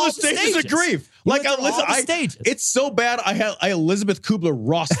went through all the stages of grief. Like, it's so bad. I Elizabeth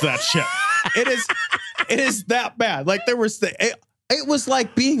Kubler-Ross that shit. It is that bad. Like there was it was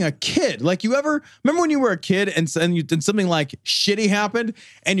like being a kid. Like, you ever remember when you were a kid and something like shitty happened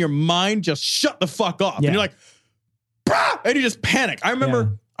and your mind just shut the fuck off and you're like, bah! And you just panic. I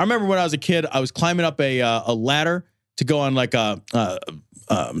remember when I was a kid, I was climbing up a ladder to go on like a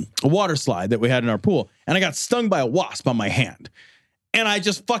water slide that we had in our pool. And I got stung by a wasp on my hand. And I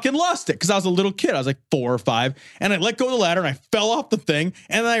just fucking lost it because I was a little kid. I was like 4 or 5. And I let go of the ladder and I fell off the thing.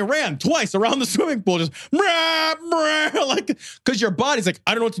 And then I ran twice around the swimming pool, just like, because your body's like,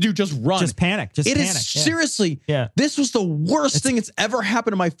 I don't know what to do. Just run. Just panic. It is seriously. Yeah. This was the worst thing that's ever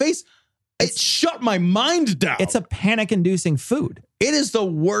happened to my face. It shut my mind down. It's a panic inducing food. It is the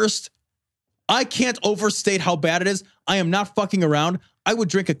worst. I can't overstate how bad it is. I am not fucking around. I would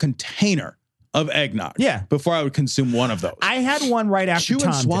drink a container of eggnog before I would consume one of those. I had one right after Chew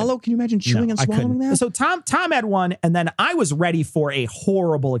and swallow? Can you imagine chewing and swallowing that? So Tom had one, and then I was ready for a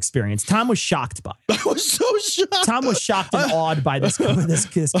horrible experience. Tom was shocked by it. I was so shocked. Tom was shocked and awed by this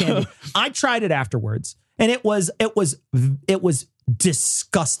candy. I tried it afterwards, and it was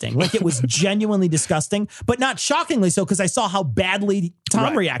disgusting. Like, it was genuinely disgusting, but not shockingly so, because I saw how badly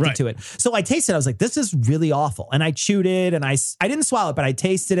Tom reacted to it. So I tasted it. I was like, this is really awful. And I chewed it, and I didn't swallow it, but I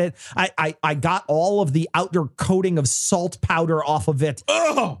tasted it. I got all of the outer coating of salt powder off of it.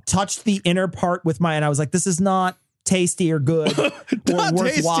 Touched the inner part with and I was like, this is not tasty or good or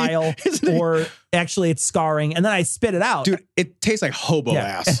worthwhile, or actually it's scarring. And then I spit it out. Dude, it tastes like hobo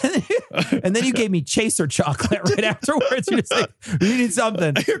ass. And then you gave me chaser chocolate right afterwards. You're just like, you need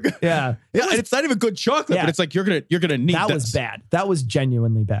something. Yeah. And it's not even good chocolate, but it's like, you're gonna need that. Was bad. That was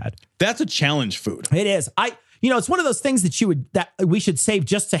genuinely bad. That's a challenge food. It is. It's one of those things that we should save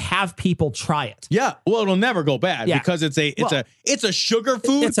just to have people try it. Yeah. Well, it'll never go bad because it's a sugar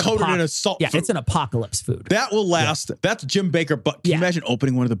food coated in a salt food. It's an apocalypse food. That will last. Yeah. That's Jim Baker. But can you imagine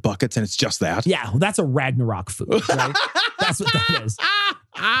opening one of the buckets and it's just that? Yeah. Well, that's a Ragnarok food, right? That's what that is.